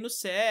acolhe bem no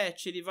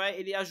set, ele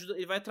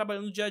vai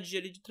trabalhando no dia a dia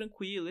ali de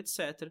tranquilo,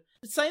 etc.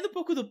 Saindo um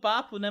pouco do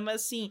papo, né,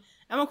 mas assim,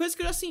 é uma coisa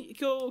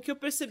que eu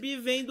percebi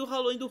vendo o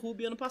Halloween do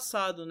Ruby ano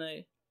passado,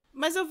 né.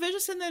 Mas eu vejo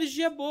essa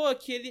energia boa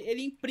que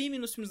ele imprime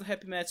nos filmes do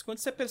Happy Madison. Quando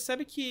você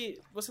percebe que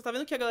você tá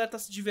vendo que a galera tá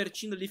se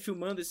divertindo ali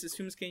filmando esses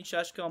filmes que a gente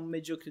acha que é uma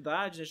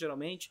mediocridade, né,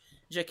 geralmente,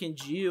 Jack and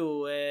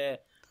Jill,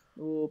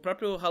 o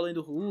próprio Halloween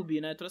do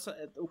Ruby, né,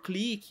 o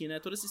Clique, né,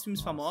 todos esses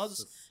filmes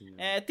famosos.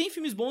 Tem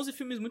filmes bons e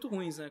filmes muito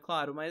ruins, né,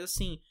 claro, mas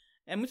assim,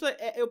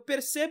 eu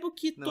percebo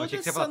que toda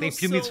essa noção... Tem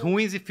filmes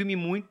ruins e filmes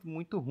muito,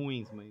 muito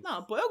ruins, mas...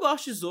 Não, pô, eu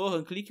gosto de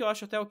Zohan, Clique eu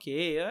acho até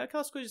ok,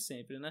 aquelas coisas de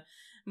sempre, né.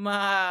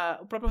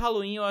 Mas o próprio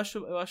Halloween eu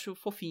acho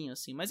fofinho,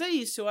 assim. Mas é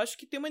isso, eu acho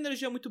que tem uma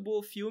energia muito boa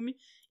o filme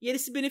e ele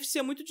se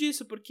beneficia muito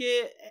disso,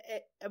 porque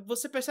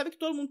você percebe que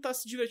todo mundo tá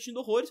se divertindo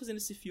horrores fazendo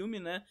esse filme,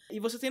 né? E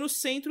você tem no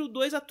centro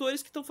 2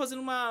 atores que estão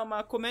fazendo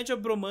uma comédia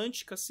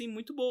bromântica, assim,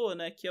 muito boa,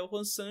 né? Que é o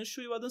Juan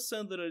Sancho e o Adam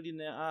Sandler ali,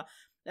 né?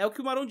 É o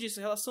que o Marão disse,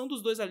 a relação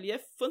dos dois ali é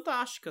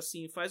fantástica,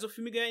 assim, faz o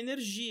filme ganhar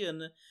energia,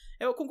 né?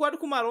 Eu concordo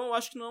com o Maron, eu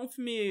acho que não é um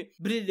filme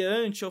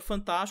brilhante ou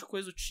fantástico,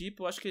 coisa do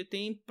tipo. Eu acho que ele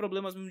tem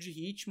problemas mesmo de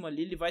ritmo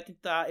ali.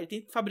 Ele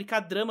tem que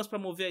fabricar dramas pra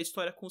mover a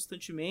história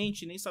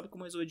constantemente, nem sabe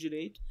como resolver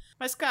direito.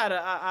 Mas,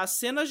 cara, as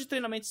cenas de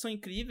treinamento são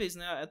incríveis,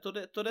 né?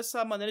 Toda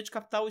essa maneira de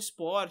captar o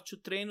esporte, o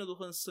treino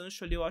do Han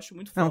Sancho ali, eu acho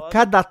muito foda. Não,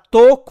 cada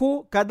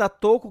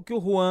toco que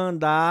o Juan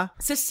dá...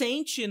 Você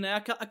sente, né?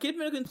 Aquele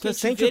primeiro que você a gente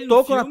sente vê o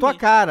toco filme, na tua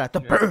cara.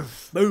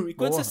 E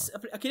quando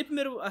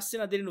a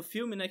cena dele no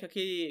filme, né?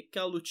 Que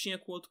aquela lutinha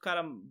com outro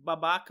cara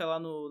babaca lá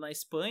na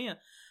Espanha.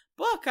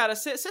 Pô, cara,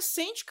 você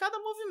sente cada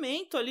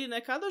movimento ali, né?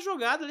 Cada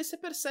jogada ali, você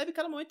percebe que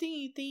cada momento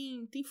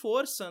tem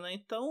força, né?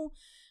 Então,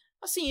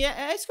 assim,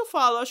 é isso que eu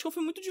falo. Eu acho que é um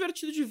filme muito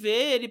divertido de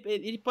ver.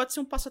 Ele pode ser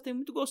um passatempo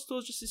muito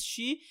gostoso de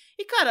assistir.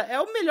 E, cara, é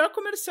o melhor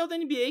comercial da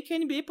NBA que a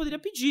NBA poderia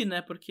pedir,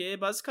 né? Porque,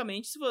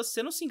 basicamente, se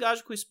você não se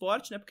engaja com o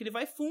esporte, né? Porque ele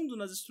vai fundo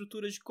nas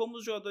estruturas de como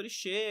os jogadores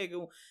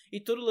chegam e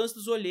todo o lance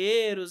dos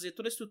olheiros e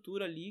toda a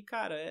estrutura ali,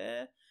 cara,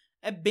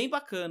 é bem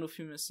bacana o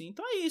filme, assim.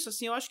 Então é isso,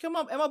 assim, eu acho que é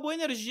uma boa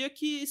energia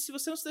que, se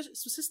você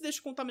se deixa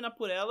contaminar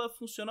por ela,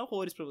 funciona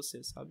horrores pra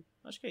você, sabe?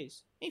 Acho que é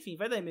isso. Enfim,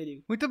 vai daí,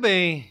 Merigo. Muito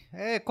bem.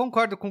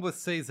 Concordo com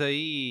vocês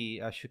aí.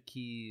 Acho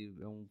que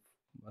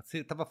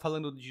você tava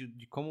falando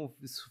de como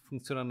isso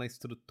funciona na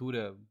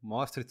estrutura,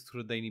 mostra a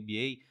estrutura da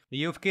NBA.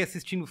 E eu fiquei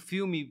assistindo o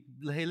filme,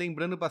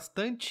 relembrando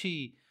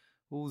bastante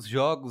os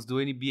jogos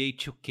do NBA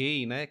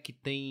 2K, né? Que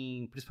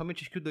tem,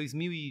 principalmente acho que o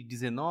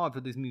 2019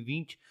 ou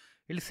 2020...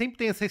 Ele sempre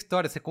tem essa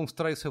história, você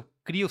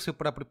cria o seu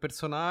próprio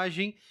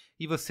personagem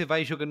e você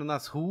vai jogando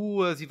nas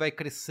ruas e vai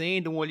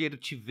crescendo, um olheiro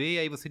te vê,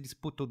 aí você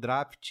disputa o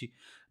draft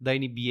da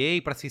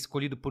NBA para ser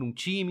escolhido por um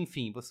time,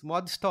 enfim,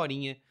 modo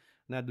historinha,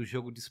 né, do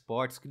jogo de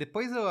esportes, que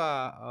depois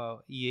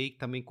a EA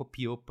também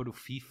copiou para o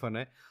FIFA,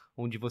 né,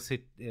 onde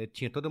você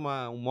tinha todo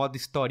um modo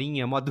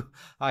historinha,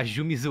 a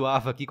Ju me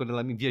zoava aqui quando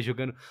ela me via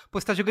jogando. Pô,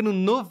 você tá jogando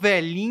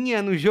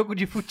novelinha no jogo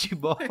de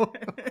futebol.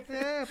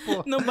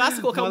 Pô. Não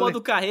basta colocar o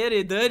modo carreira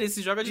e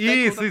dane-se, joga de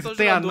Isso,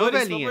 tem a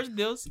novelinha. Pelo amor de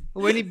Deus.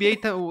 O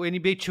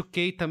NBA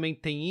 2K também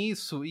tem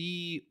isso,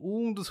 e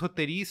um dos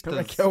roteiristas...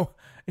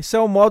 Isso é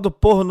o modo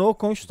pornô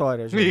com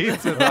história, gente.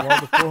 Isso, o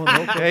modo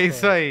pornô com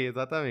isso aí,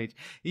 exatamente.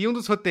 E um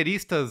dos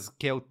roteiristas,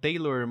 que é o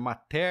Taylor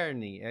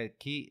Materne,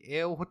 que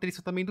é o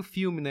roteirista também do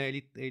filme, né?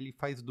 Ele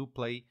faz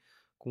dupla aí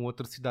com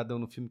outro cidadão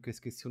no filme, que eu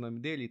esqueci o nome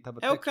dele.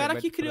 É o cara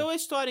que criou a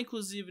história,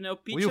 inclusive, né? O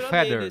pitch Will era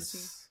Feathers. dele,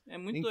 assim. É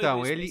muito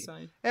então, doido isso.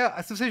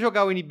 Se você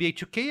jogar o NBA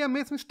 2K, é a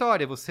mesma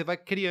história. Você vai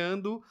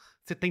criando...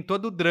 Você tem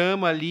todo o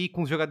drama ali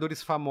com os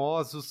jogadores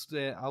famosos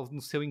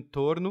no seu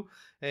entorno,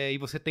 e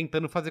você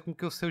tentando fazer com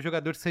que o seu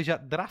jogador seja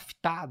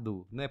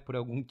draftado, né, por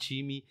algum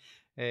time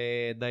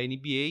da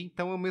NBA.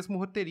 Então é o mesmo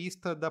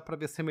roteirista, dá pra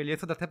ver a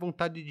semelhança, dá até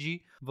vontade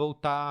de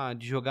voltar,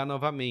 de jogar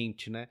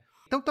novamente, né?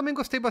 Então também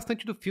gostei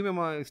bastante do filme, é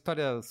uma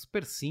história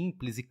super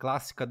simples e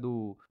clássica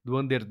do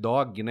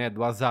underdog, né,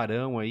 do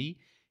azarão aí,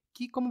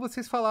 que, como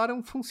vocês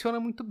falaram, funciona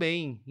muito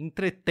bem,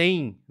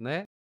 entretém,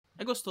 né?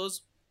 É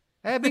gostoso.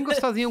 É bem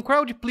gostosinho, um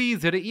crowd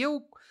pleaser. E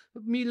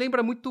me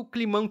lembra muito o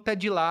climão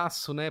Ted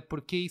Lasso, né?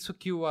 Porque isso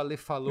que o Ale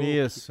falou,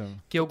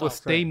 que eu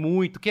gostei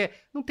muito, que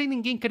não tem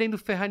ninguém querendo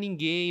ferrar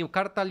ninguém, o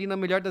cara tá ali na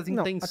melhor das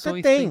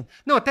intenções.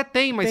 Até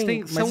tem, mas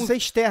isso é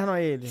externo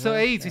a ele.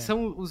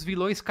 São os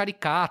vilões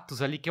caricatos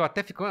ali, que eu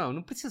até fico,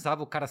 não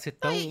precisava o cara ser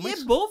tão...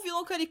 É bom o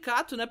vilão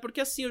caricato, né? Porque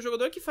assim, o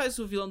jogador que faz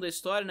o vilão da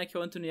história, né, que é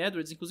o Anthony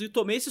Edwards, inclusive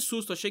tomei esse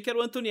susto, achei que era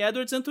o Anthony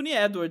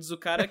Edwards, o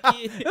cara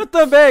que... Eu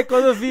também,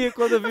 quando eu vi os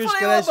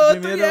créditos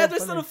primeiro... Anthony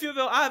Edwards tá no filme,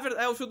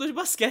 é o jogador de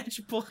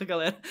basquete, porra,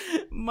 galera.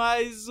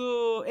 Mas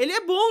ele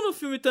é bom no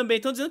filme também,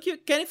 estão dizendo que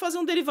querem fazer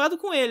um derivado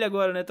com ele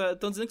agora, né?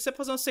 Estão dizendo que se você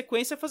fazer uma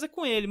sequência, vai fazer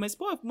com ele, mas,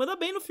 pô, manda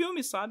bem no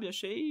filme, sabe?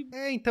 Achei...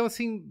 Então,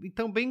 assim,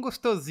 bem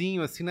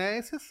gostosinho, assim, né?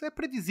 É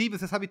previsível,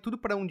 você sabe tudo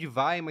pra onde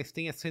vai, mas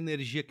tem essa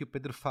energia que o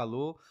Pedro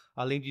falou,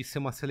 além de ser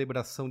uma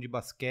celebração de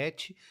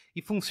basquete,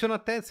 e funciona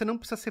até, você não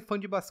precisa ser fã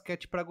de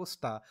basquete pra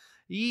gostar.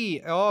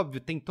 E, é óbvio,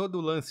 tem todo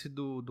o lance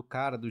do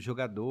cara, do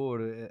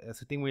jogador,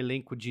 você tem um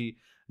elenco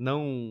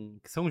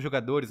que são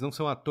jogadores, não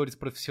são atores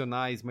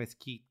profissionais, mas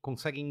que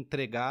conseguem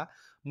entregar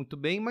muito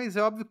bem, mas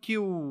é óbvio que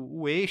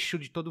o eixo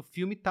de todo o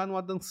filme tá no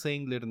Adam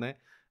Sandler, né?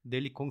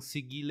 Dele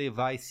conseguir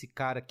levar esse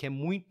cara que é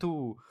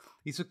muito...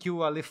 Isso que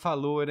o Ale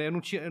falou, né?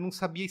 Eu não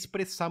sabia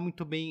expressar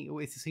muito bem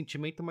esse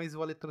sentimento, mas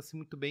o Ale trouxe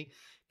muito bem,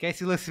 que é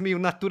esse lance meio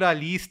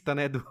naturalista,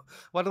 né?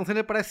 O Adam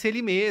Sandler parece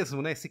ele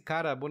mesmo, né? Esse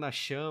cara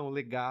bonachão,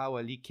 legal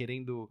ali,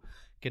 querendo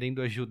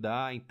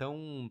ajudar,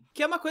 então...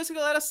 Que é uma coisa que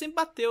a galera sempre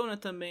bateu, né,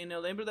 também, né? Eu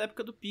lembro da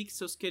época do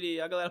Pixels, que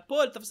a galera,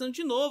 pô, ele tá fazendo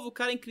de novo, o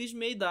cara em crise de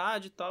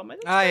meia-idade e tal, mas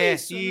não é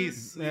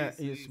isso, né?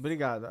 Isso,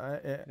 obrigado.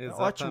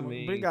 Exatamente. Ótimo,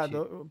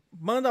 obrigado.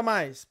 Manda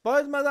mais,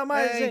 pode mandar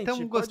mais, gente.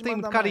 Então gostei,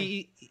 cara,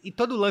 e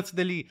todo o lance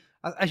dele...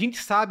 A gente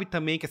sabe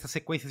também que essas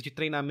sequências de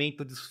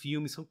treinamento dos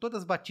filmes são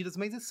todas batidas,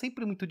 mas é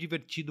sempre muito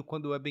divertido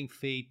quando é bem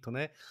feito,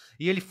 né?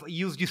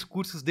 E os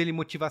discursos dele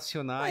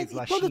motivacionais,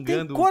 lá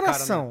xingando o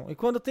cara... E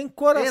quando tem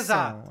coração.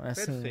 Exato,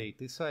 assim,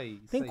 perfeito, isso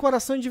aí. Tem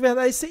coração de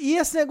verdade. E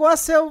esse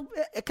negócio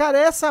cara,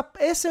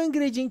 esse é o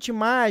ingrediente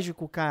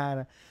mágico,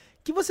 cara,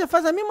 que você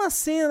faz a mesma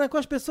cena com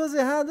as pessoas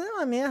erradas, é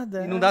uma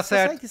merda. E não dá Você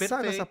certo. sabe que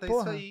sabe essa Perfeito,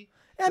 porra? é isso aí.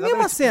 É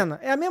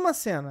a mesma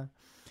cena.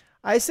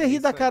 Aí você ri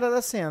da cara da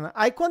cena.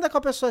 Aí quando é com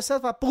a pessoa certa,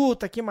 você fala,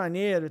 puta, que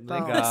maneiro e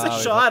tal. Legal, Você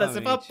chora, você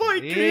exatamente. fala, pô,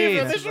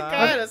 incrível, Isso, deixa o exato.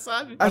 cara,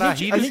 sabe? A Pra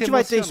gente, rir a e gente se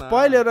vai ter emocionar.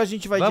 spoiler ou a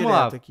gente vai Vamos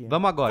direto lá, aqui?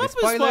 vamos agora. Vamos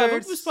pro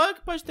spoiler, Spoilers.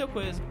 que pode ter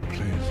coisa.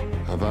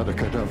 Avada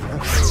Kedavra.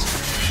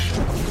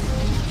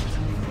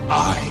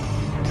 I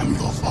am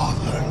your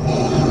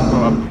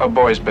father. A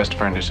boy's best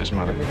friend is his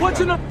mother. What's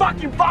in the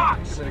fucking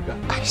box?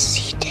 I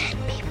see dead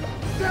people.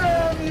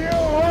 Damn you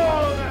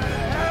all to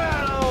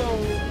hell!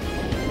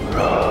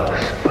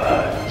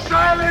 Rosebud.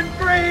 Silent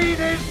Breed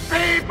is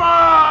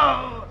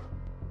people!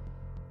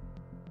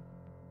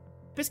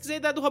 Pesquisei a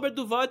idade do Robert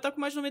Duvall, ele tá com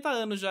mais de 90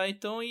 anos já,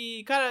 então,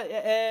 e, cara,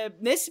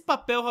 nesse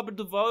papel, Robert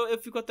Duvall, eu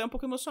fico até um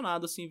pouco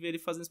emocionado, assim, ver ele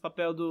fazendo esse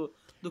papel do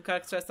cara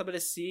que está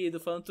estabelecido,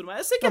 falando tudo mais.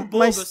 Eu sei que é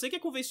bobo, eu sei que é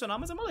convencional,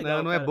 mas é mó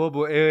legal, Não é cara.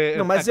 bobo.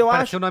 Mas eu apareceu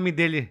acho... o nome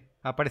dele.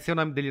 Apareceu o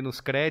nome dele nos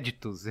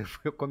créditos,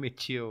 eu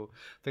cometi,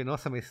 falei,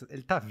 nossa, mas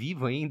ele tá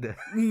vivo ainda?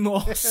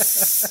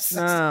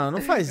 Nossa! Não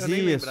faz eu isso.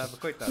 Nem lembrava,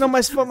 coitado. Não,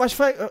 mas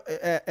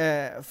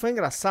foi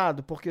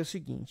engraçado, porque é o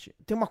seguinte,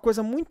 tem uma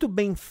coisa muito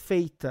bem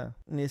feita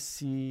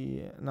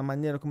na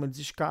maneira como eles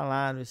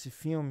escalaram esse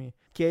filme,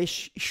 que é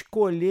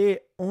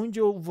escolher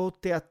onde eu vou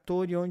ter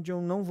ator e onde eu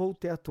não vou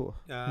ter ator,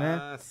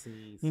 né?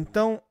 Sim.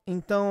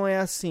 Então é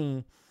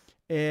assim,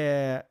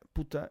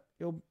 puta,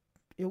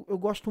 eu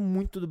gosto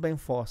muito do Ben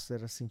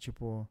Foster, assim,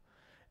 tipo,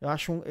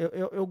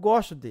 eu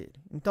gosto dele.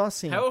 Então,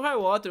 assim... Hell or High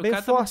Water, o Ben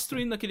cara tava Foster.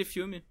 destruindo naquele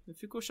filme. Eu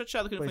fico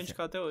chateado que ele não foi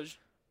indicado até hoje.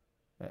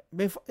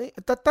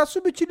 Tá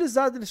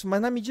subutilizado isso,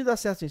 mas na medida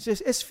certa.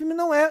 Esse filme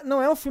não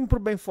é um filme pro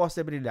Ben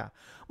Foster brilhar.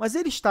 Mas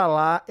ele está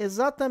lá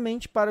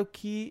exatamente para o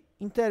que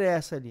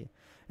interessa ali.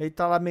 Ele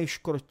tá lá meio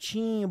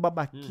escrotinho,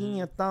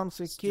 babaquinha, tal, não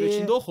sei o quê.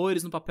 Divertindo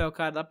horrores no papel,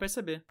 cara, dá pra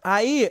perceber.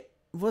 Aí,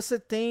 você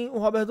tem o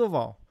Robert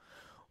Duvall.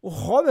 O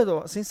Robert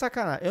Duvall, sem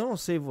sacanagem, eu não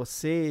sei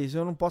vocês,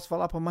 eu não posso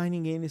falar pra mais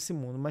ninguém nesse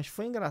mundo, mas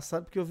foi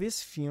engraçado porque eu vi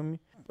esse filme.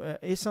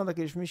 Esse é um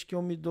daqueles filmes que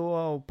eu me dou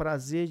ao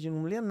prazer de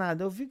não ler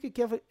nada. Eu vi o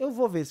que é, eu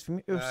vou ver esse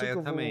filme, eu sei que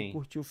eu também.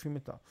 vou curtir o filme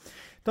e tal.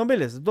 Então,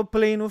 beleza, dou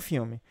play no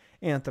filme.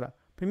 Entra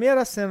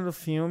primeira cena do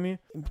filme,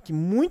 que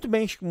muito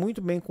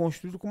bem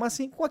construído,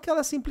 com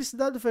aquela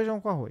simplicidade do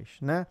feijão com arroz,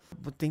 né?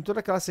 Tem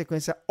toda aquela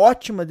sequência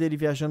ótima dele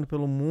viajando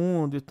pelo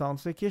mundo e tal, não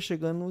sei o que,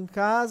 chegando em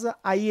casa,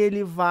 aí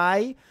ele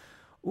vai...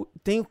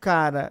 Tem o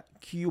cara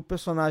que o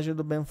personagem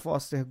do Ben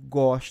Foster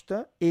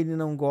gosta, ele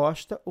não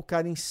gosta, o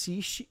cara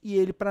insiste e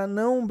ele, pra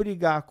não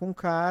brigar com o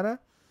cara,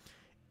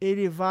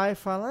 ele vai e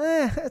fala,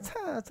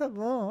 tá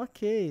bom,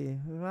 ok,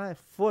 vai,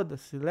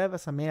 foda-se, leva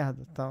essa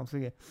merda, tal, não sei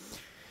o quê.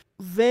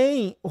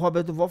 Vem o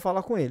Robert Duvall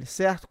falar com ele,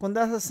 certo? Quando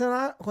essa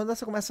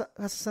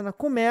cena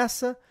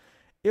começa,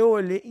 eu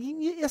olhei,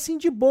 e assim,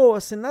 de boa,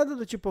 assim, nada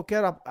do tipo, eu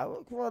quero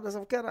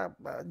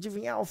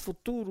adivinhar o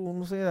futuro,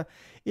 não sei.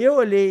 Eu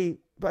olhei,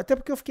 até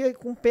porque eu fiquei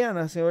com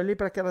pena, assim, eu olhei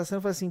pra aquela cena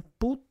e falei assim,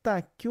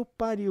 puta que o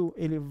pariu,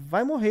 ele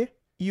vai morrer,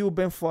 e o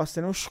Ben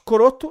Foster é um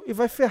escroto e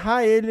vai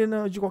ferrar ele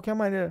de qualquer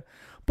maneira.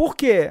 Por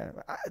quê?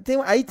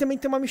 Aí também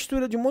tem uma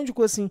mistura de um monte de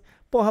coisa assim,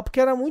 porra, porque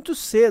era muito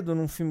cedo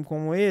num filme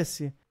como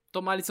esse,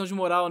 tomar lição de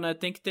moral, né?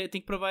 Tem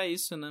que provar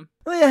isso, né?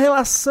 E a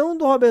relação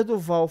do Robert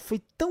Duvall foi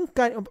tão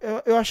carinhosa.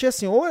 Eu achei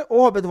assim, ou o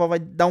Robert Duvall vai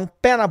dar um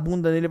pé na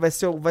bunda nele, vai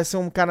ser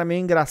um cara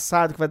meio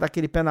engraçado, que vai dar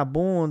aquele pé na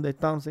bunda e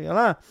tal, não sei o que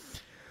lá.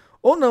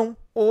 Ou não.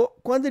 Ou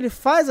quando ele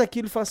faz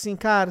aquilo, ele fala assim,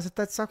 cara, você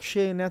tá de saco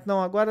cheio, né?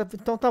 Não, agora,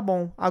 então tá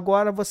bom.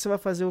 Agora você vai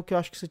fazer o que eu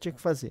acho que você tinha que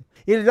fazer.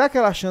 Ele dá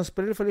aquela chance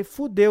pra ele, eu falei,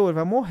 fudeu, ele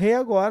vai morrer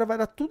agora, vai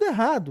dar tudo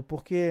errado.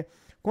 Porque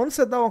quando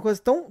você dá uma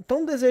coisa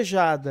tão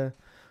desejada...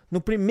 No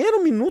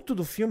primeiro minuto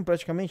do filme,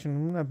 praticamente,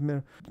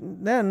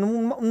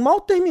 mal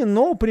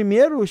terminou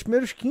os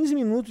primeiros 15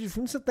 minutos de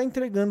filme, você tá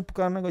entregando pro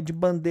cara de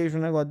bandeja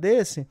um negócio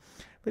desse. Eu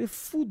falei,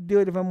 fudeu,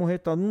 ele vai morrer e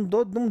tal.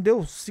 Não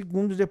deu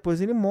segundos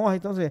depois, ele morre.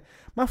 Então, assim,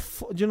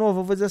 mas, de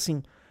novo, eu vou dizer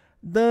assim,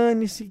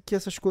 dane-se que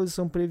essas coisas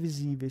são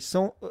previsíveis.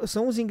 São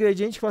os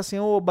ingredientes que falam assim,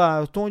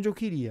 oba, eu tô onde eu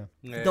queria.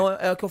 Então,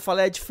 é o que eu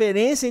falei, a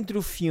diferença entre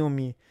o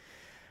filme...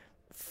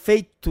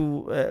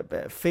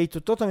 feito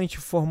totalmente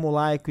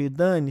formulaico e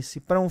dane-se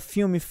para um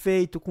filme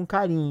feito com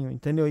carinho,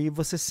 entendeu? E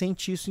você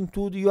sente isso em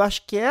tudo. E eu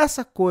acho que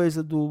essa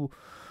coisa do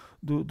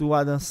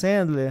Adam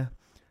Sandler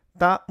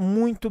tá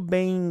muito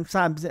bem,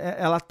 sabe?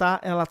 Ela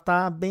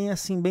tá bem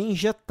assim, bem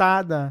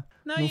injetada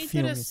Não, no é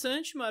filme.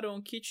 interessante,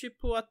 Maron, que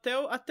tipo, até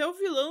o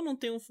vilão não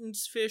tem um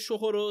desfecho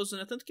horroroso,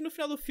 né? Tanto que no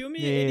final do filme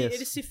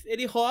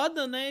ele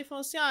roda, né? E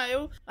fala assim,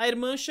 a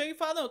irmã chega e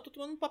fala, não, eu tô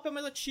tomando um papel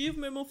mais ativo,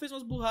 meu irmão fez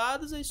umas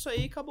burradas, é isso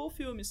aí, acabou o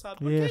filme, sabe?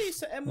 Porque é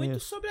isso, é muito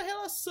sobre a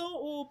relação,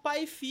 o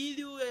pai e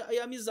filho e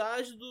a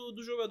amizade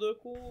do jogador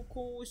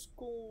com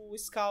o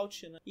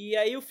scout, né? E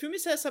aí o filme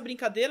é essa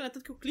brincadeira, né?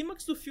 Tanto que o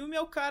clímax do filme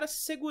é o cara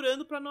se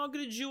segurando pra não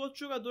agredir o outro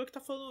jogador que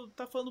tá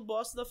falando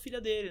bosta da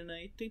filha dele,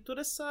 né? E tem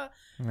toda essa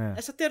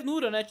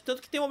ternura, né?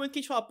 Tanto que tem um momento que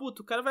a gente fala,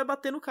 puta, o cara vai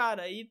bater no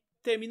cara. Aí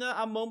termina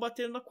a mão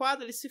batendo na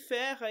quadra, ele se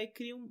ferra e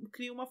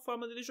cria uma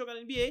forma dele jogar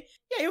na NBA.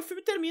 E aí o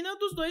filme termina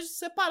dos dois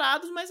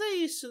separados, mas é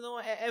isso, não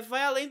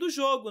vai além do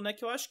jogo, né?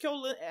 Que eu acho que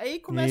aí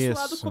começa o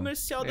lado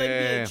comercial da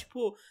NBA,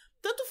 tipo,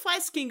 tanto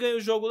faz quem ganha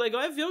o jogo, o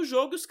legal é ver o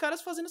jogo e os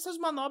caras fazendo essas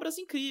manobras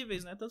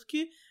incríveis, né? Tanto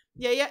que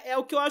e aí é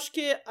o que eu acho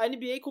que a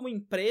NBA como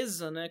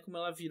empresa, né, como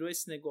ela virou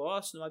esse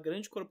negócio, uma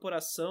grande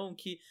corporação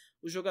que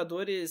os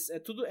jogadores, é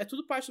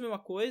tudo parte da mesma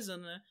coisa,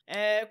 né?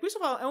 Com isso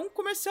eu falo, é um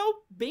comercial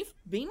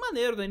bem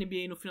maneiro da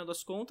NBA no final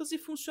das contas e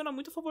funciona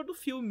muito a favor do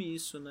filme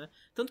isso, né?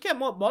 Tanto que é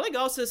mó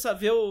legal você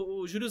saber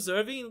o Julius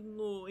Erving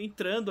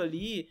entrando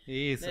ali.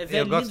 Isso, né,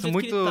 eu gosto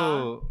muito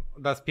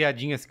das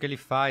piadinhas que ele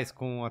faz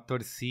com a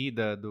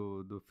torcida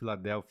do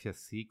Philadelphia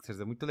Sixers,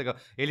 é muito legal.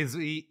 Eles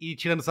e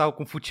tirando sarro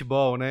com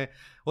futebol, né?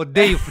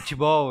 Odeio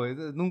futebol.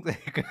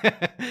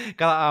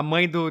 A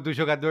mãe do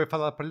jogador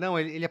fala pra ele, não,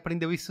 ele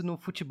aprendeu isso no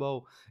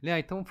futebol. Ele,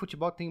 então o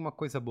futebol tem uma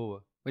coisa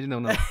boa. Ele,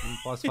 não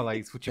posso falar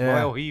isso. Futebol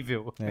é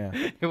horrível.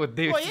 Eu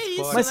odeio esse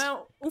esporte. É isso, né?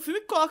 Um filme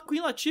que coloca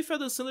Queen Latifah e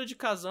Adam Sandler de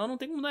casal não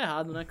tem como dar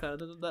errado, né, cara?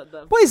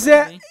 Pois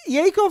é, e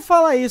aí que eu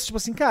falo isso, tipo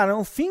assim, cara,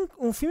 um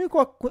filme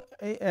com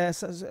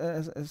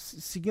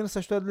seguindo essa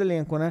história do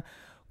elenco, né?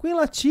 Queen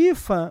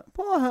Latifah,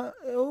 porra,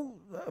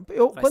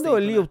 quando eu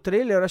li o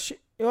trailer,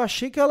 eu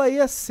achei que ela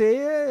ia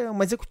ser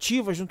uma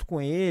executiva junto com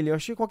ele,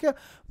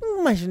 não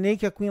imaginei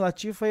que a Queen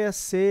Latifah ia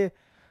ser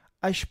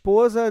a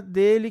esposa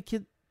dele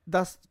que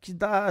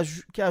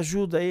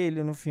ajuda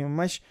ele no filme,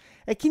 mas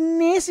é que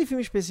nesse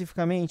filme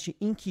especificamente,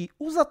 em que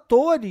os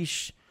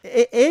atores,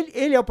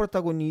 ele é o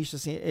protagonista,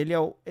 assim, ele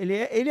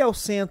é o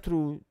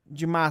centro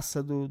de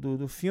massa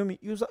do filme,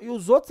 e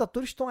os outros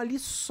atores estão ali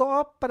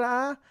só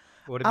pra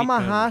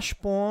amarrar as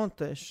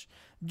pontas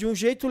de um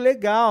jeito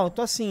legal.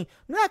 Então, assim,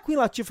 não é a Queen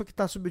Latifah que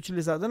está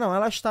subutilizada, não,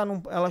 ela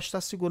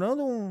está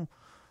segurando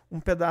um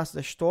pedaço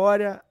da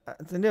história,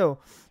 entendeu?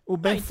 O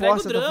Ben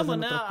Foster tá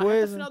fazendo outra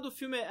coisa. No final do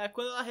filme é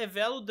quando ela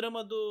revela o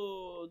drama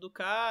do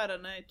cara,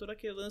 né? E todo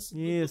aquele lance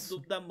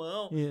da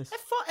mão. Isso.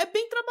 É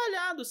bem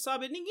trabalhado,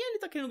 sabe? Ninguém ali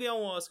tá querendo ganhar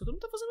um Oscar. Todo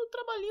mundo tá fazendo um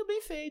trabalhinho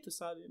bem feito,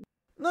 sabe?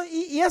 Não,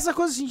 e essa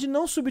coisa assim de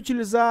não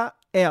subutilizar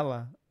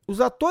ela. Os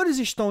atores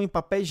estão em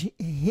papéis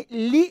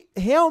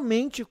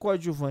realmente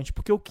coadjuvantes,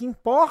 porque o que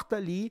importa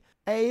ali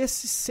é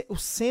o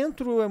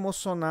centro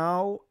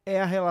emocional, é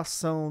a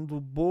relação do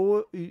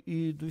Bo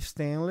e do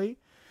Stanley,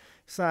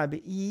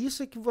 sabe? E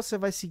isso é que você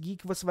vai seguir,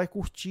 que você vai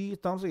curtir e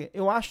tal, não sei o quê.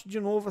 Eu acho, de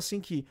novo, assim,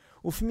 que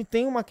o filme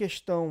tem uma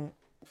questão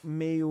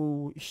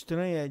meio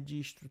estranha de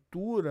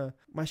estrutura,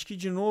 mas que,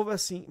 de novo,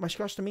 assim, mas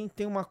que eu acho também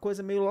tem uma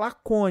coisa meio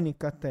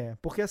lacônica até,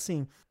 porque,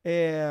 assim,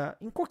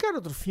 em qualquer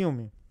outro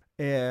filme,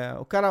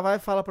 o cara vai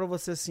falar pra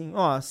você assim,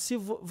 se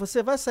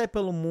você vai sair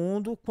pelo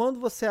mundo, quando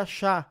você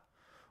achar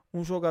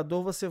um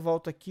jogador, você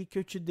volta aqui que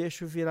eu te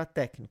deixo virar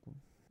técnico.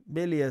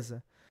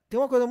 Beleza. Tem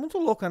uma coisa muito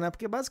louca, né?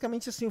 Porque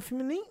basicamente assim, o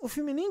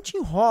filme nem te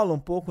enrola um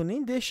pouco,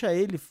 nem deixa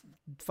ele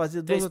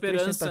fazer duas ou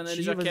três tentativas, né?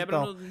 Ele já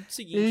quebra no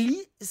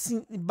seguinte.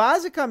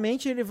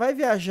 Basicamente ele vai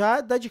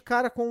viajar, dá de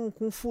cara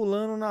com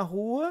fulano na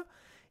rua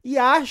e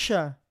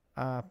acha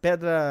a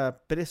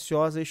pedra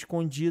preciosa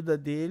escondida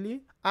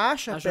dele,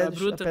 acha a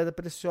pedra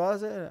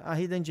preciosa, a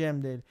hidden gem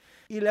dele,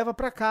 e leva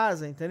pra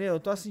casa, entendeu?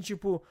 Então assim,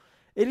 tipo,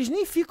 eles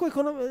nem ficam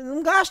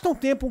não gastam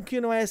tempo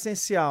que não é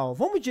essencial.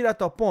 Vamos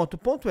direto ao ponto? O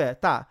ponto é,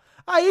 tá,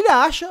 aí ele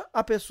acha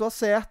a pessoa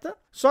certa,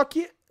 só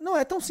que não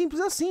é tão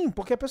simples assim,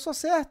 porque a pessoa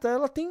certa,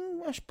 ela tem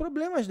os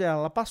problemas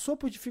dela, ela passou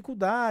por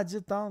dificuldades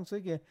e tal, não sei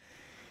o quê.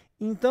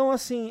 Então,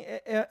 assim,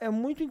 é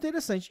muito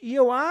interessante. E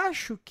eu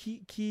acho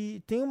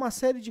que tem uma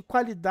série de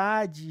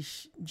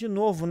qualidades, de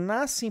novo,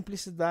 na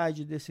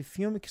simplicidade desse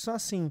filme, que são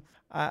assim,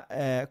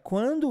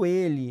 quando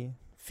ele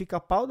fica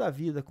pau da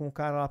vida com o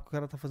cara lá, porque o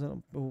cara tá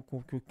fazendo, o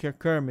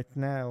Kermit,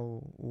 né,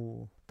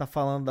 tá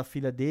falando da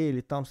filha dele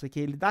e tal, não sei o que,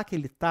 ele dá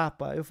aquele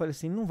tapa, eu falei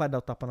assim, não vai dar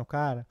o tapa no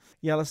cara?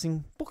 E ela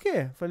assim, por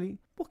quê? Eu falei,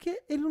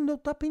 porque ele não deu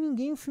tapa em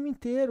ninguém o filme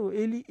inteiro.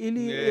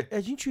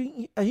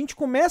 A gente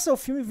começa o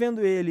filme vendo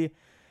ele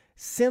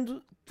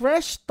sendo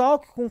trash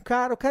talk com o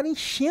cara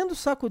enchendo o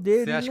saco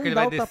dele. Você acha que ele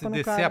vai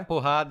descer a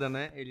porrada,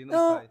 né? Ele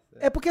não faz.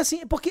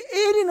 Porque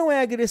ele não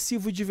é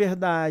agressivo de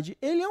verdade.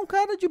 Ele é um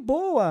cara de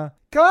boa.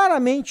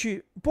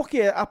 Claramente,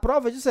 porque a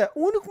prova disso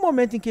o único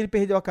momento em que ele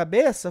perdeu a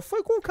cabeça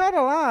foi com o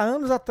cara lá,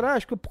 anos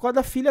atrás, por causa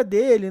da filha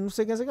dele, não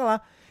sei o que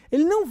lá.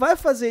 Ele não vai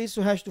fazer isso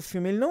o resto do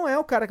filme. Ele não é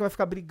o cara que vai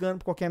ficar brigando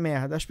por qualquer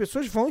merda. As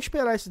pessoas vão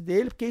esperar isso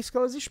dele, porque é isso que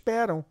elas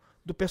esperam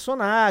do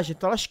personagem.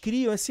 Então elas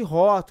criam esse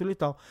rótulo e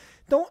tal.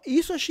 Então,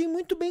 isso eu achei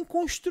muito bem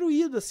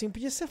construído, assim,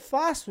 podia ser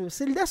fácil.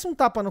 Se ele desse um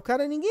tapa no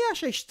cara, ninguém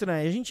acha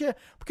estranho.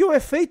 Porque o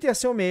efeito ia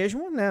ser o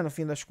mesmo, né? No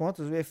fim das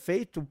contas, o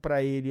efeito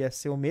pra ele ia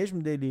ser o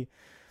mesmo dele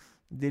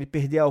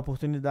perder a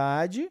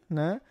oportunidade,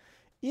 né?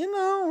 E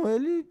não,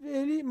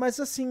 mas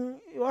assim,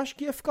 eu acho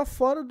que ia ficar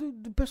fora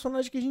do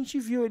personagem que a gente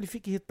viu. Ele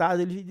fica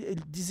irritado, ele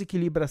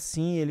desequilibra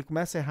assim, ele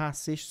começa a errar a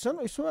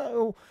cesta. Isso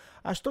eu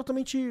acho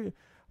totalmente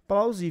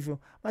plausível.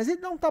 Mas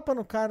ele dá um tapa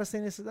no cara sem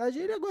necessidade,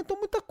 ele aguentou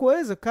muita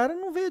coisa. O cara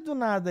não veio do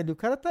nada ali. O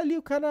cara tá ali,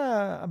 o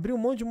cara abriu um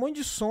monte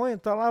de sonho.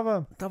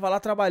 Tava lá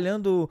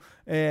trabalhando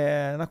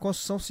na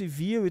construção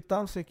civil e tal,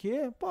 não sei o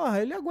quê.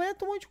 Porra, ele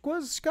aguenta um monte de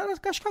coisa. Esses caras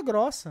casca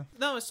grossa.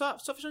 Não, é só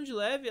fechando de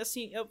leve,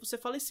 assim, você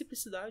fala em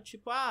simplicidade,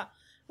 tipo,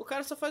 o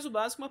cara só faz o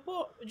básico, mas,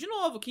 pô, de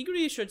novo, King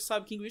Richard,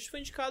 sabe? King Richard foi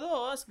indicado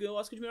ao Oscar, ganhou o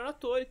Oscar de melhor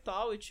ator e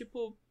tal, e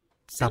tipo,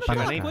 sendo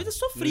aquela coisa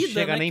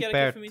sofrida, né, que era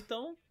aquele filme,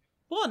 então...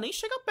 Pô, nem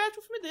chega perto de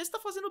um filme desse, tá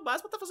fazendo o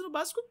básico, mas tá fazendo o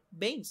básico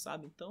bem,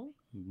 sabe? Então...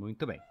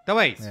 Muito bem. Então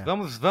é isso.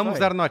 Vamos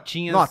dar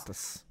notinhas.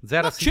 Notas.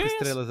 0 a 5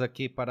 estrelas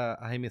aqui para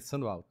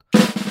Arremessando Alto.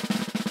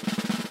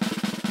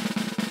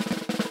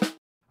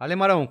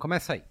 Alemarão,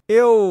 começa aí.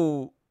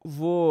 Eu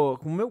vou,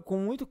 com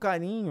muito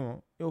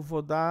carinho, eu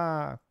vou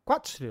dar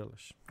 4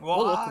 estrelas.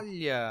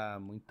 Olha,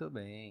 muito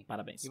bem.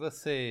 Parabéns. E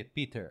você,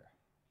 Peter?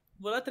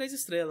 Vou dar 3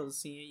 estrelas,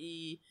 assim,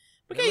 e...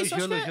 Porque é isso,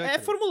 acho que é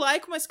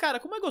formulaico, mas, cara,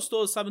 como é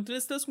gostoso, sabe?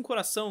 3 estrelas com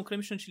coração,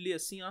 creme chantilly,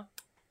 assim, ó.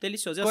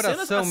 Delicioso. E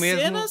as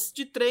cenas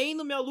de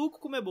treino, maluco,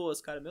 como é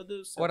boas, cara. Meu Deus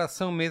do céu.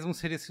 Coração mesmo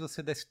seria se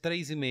você desse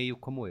 3,5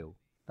 como eu,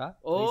 tá?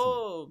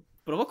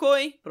 Provocou,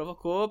 hein?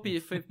 Provocou,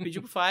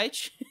 pediu pro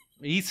fight.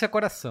 Isso é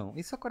coração,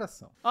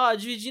 Ó,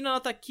 dividindo a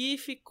nota aqui,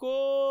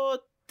 ficou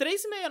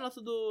 3,5 a nota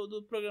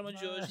do programa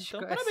de hoje. Então,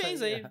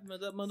 parabéns aí.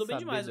 Mandou bem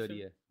demais o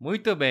filme.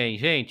 Muito bem,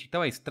 gente.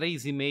 Então é isso,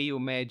 3,5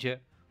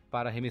 média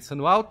para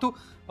Arremessando Alto.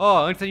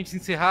 Ó, antes da gente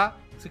encerrar,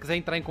 se quiser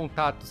entrar em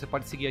contato, você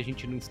pode seguir a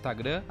gente no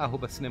Instagram,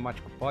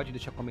 @cinemáticopod,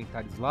 deixar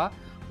comentários lá,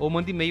 ou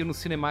manda e-mail no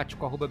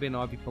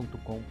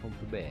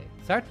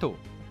cinemático@b9.com.br, certo?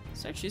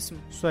 Certíssimo.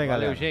 Isso aí,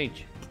 galera. Valeu,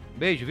 gente.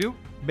 Beijo, viu?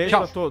 Beijo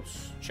a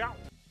todos. Tchau.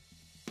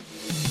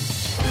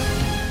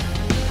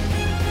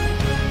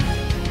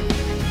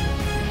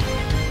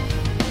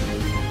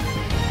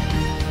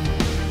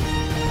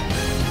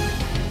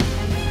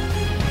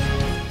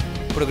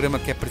 Programa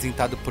que é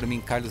apresentado por mim,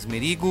 Carlos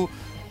Merigo,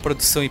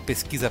 produção e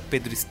pesquisa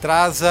Pedro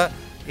Estraza,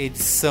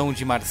 edição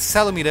de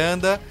Marcelo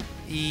Miranda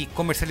e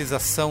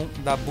comercialização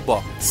da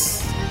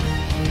Bubox.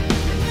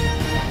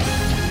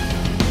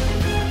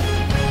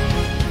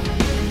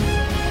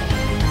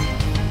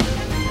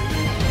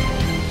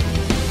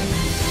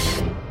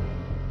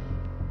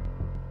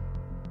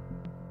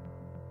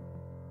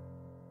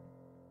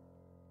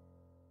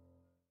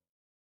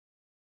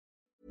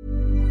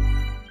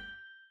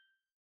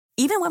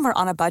 Even when we're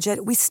on a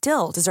budget, we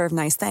still deserve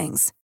nice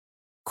things.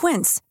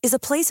 Quince is a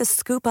place to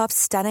scoop up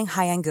stunning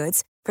high-end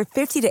goods for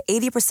 50 to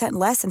 80%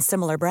 less than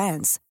similar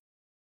brands.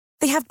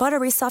 They have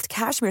buttery soft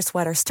cashmere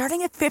sweaters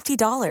starting at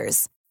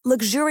 $50,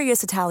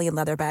 luxurious Italian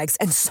leather bags,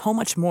 and so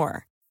much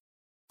more.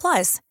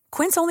 Plus,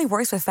 Quince only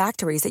works with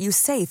factories that use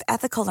safe,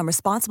 ethical, and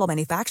responsible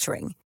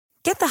manufacturing.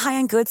 Get the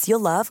high-end goods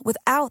you'll love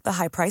without the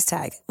high price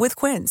tag with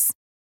Quince.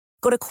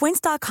 Go to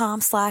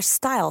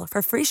quince.com/style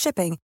for free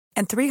shipping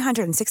and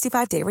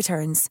 365-day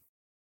returns.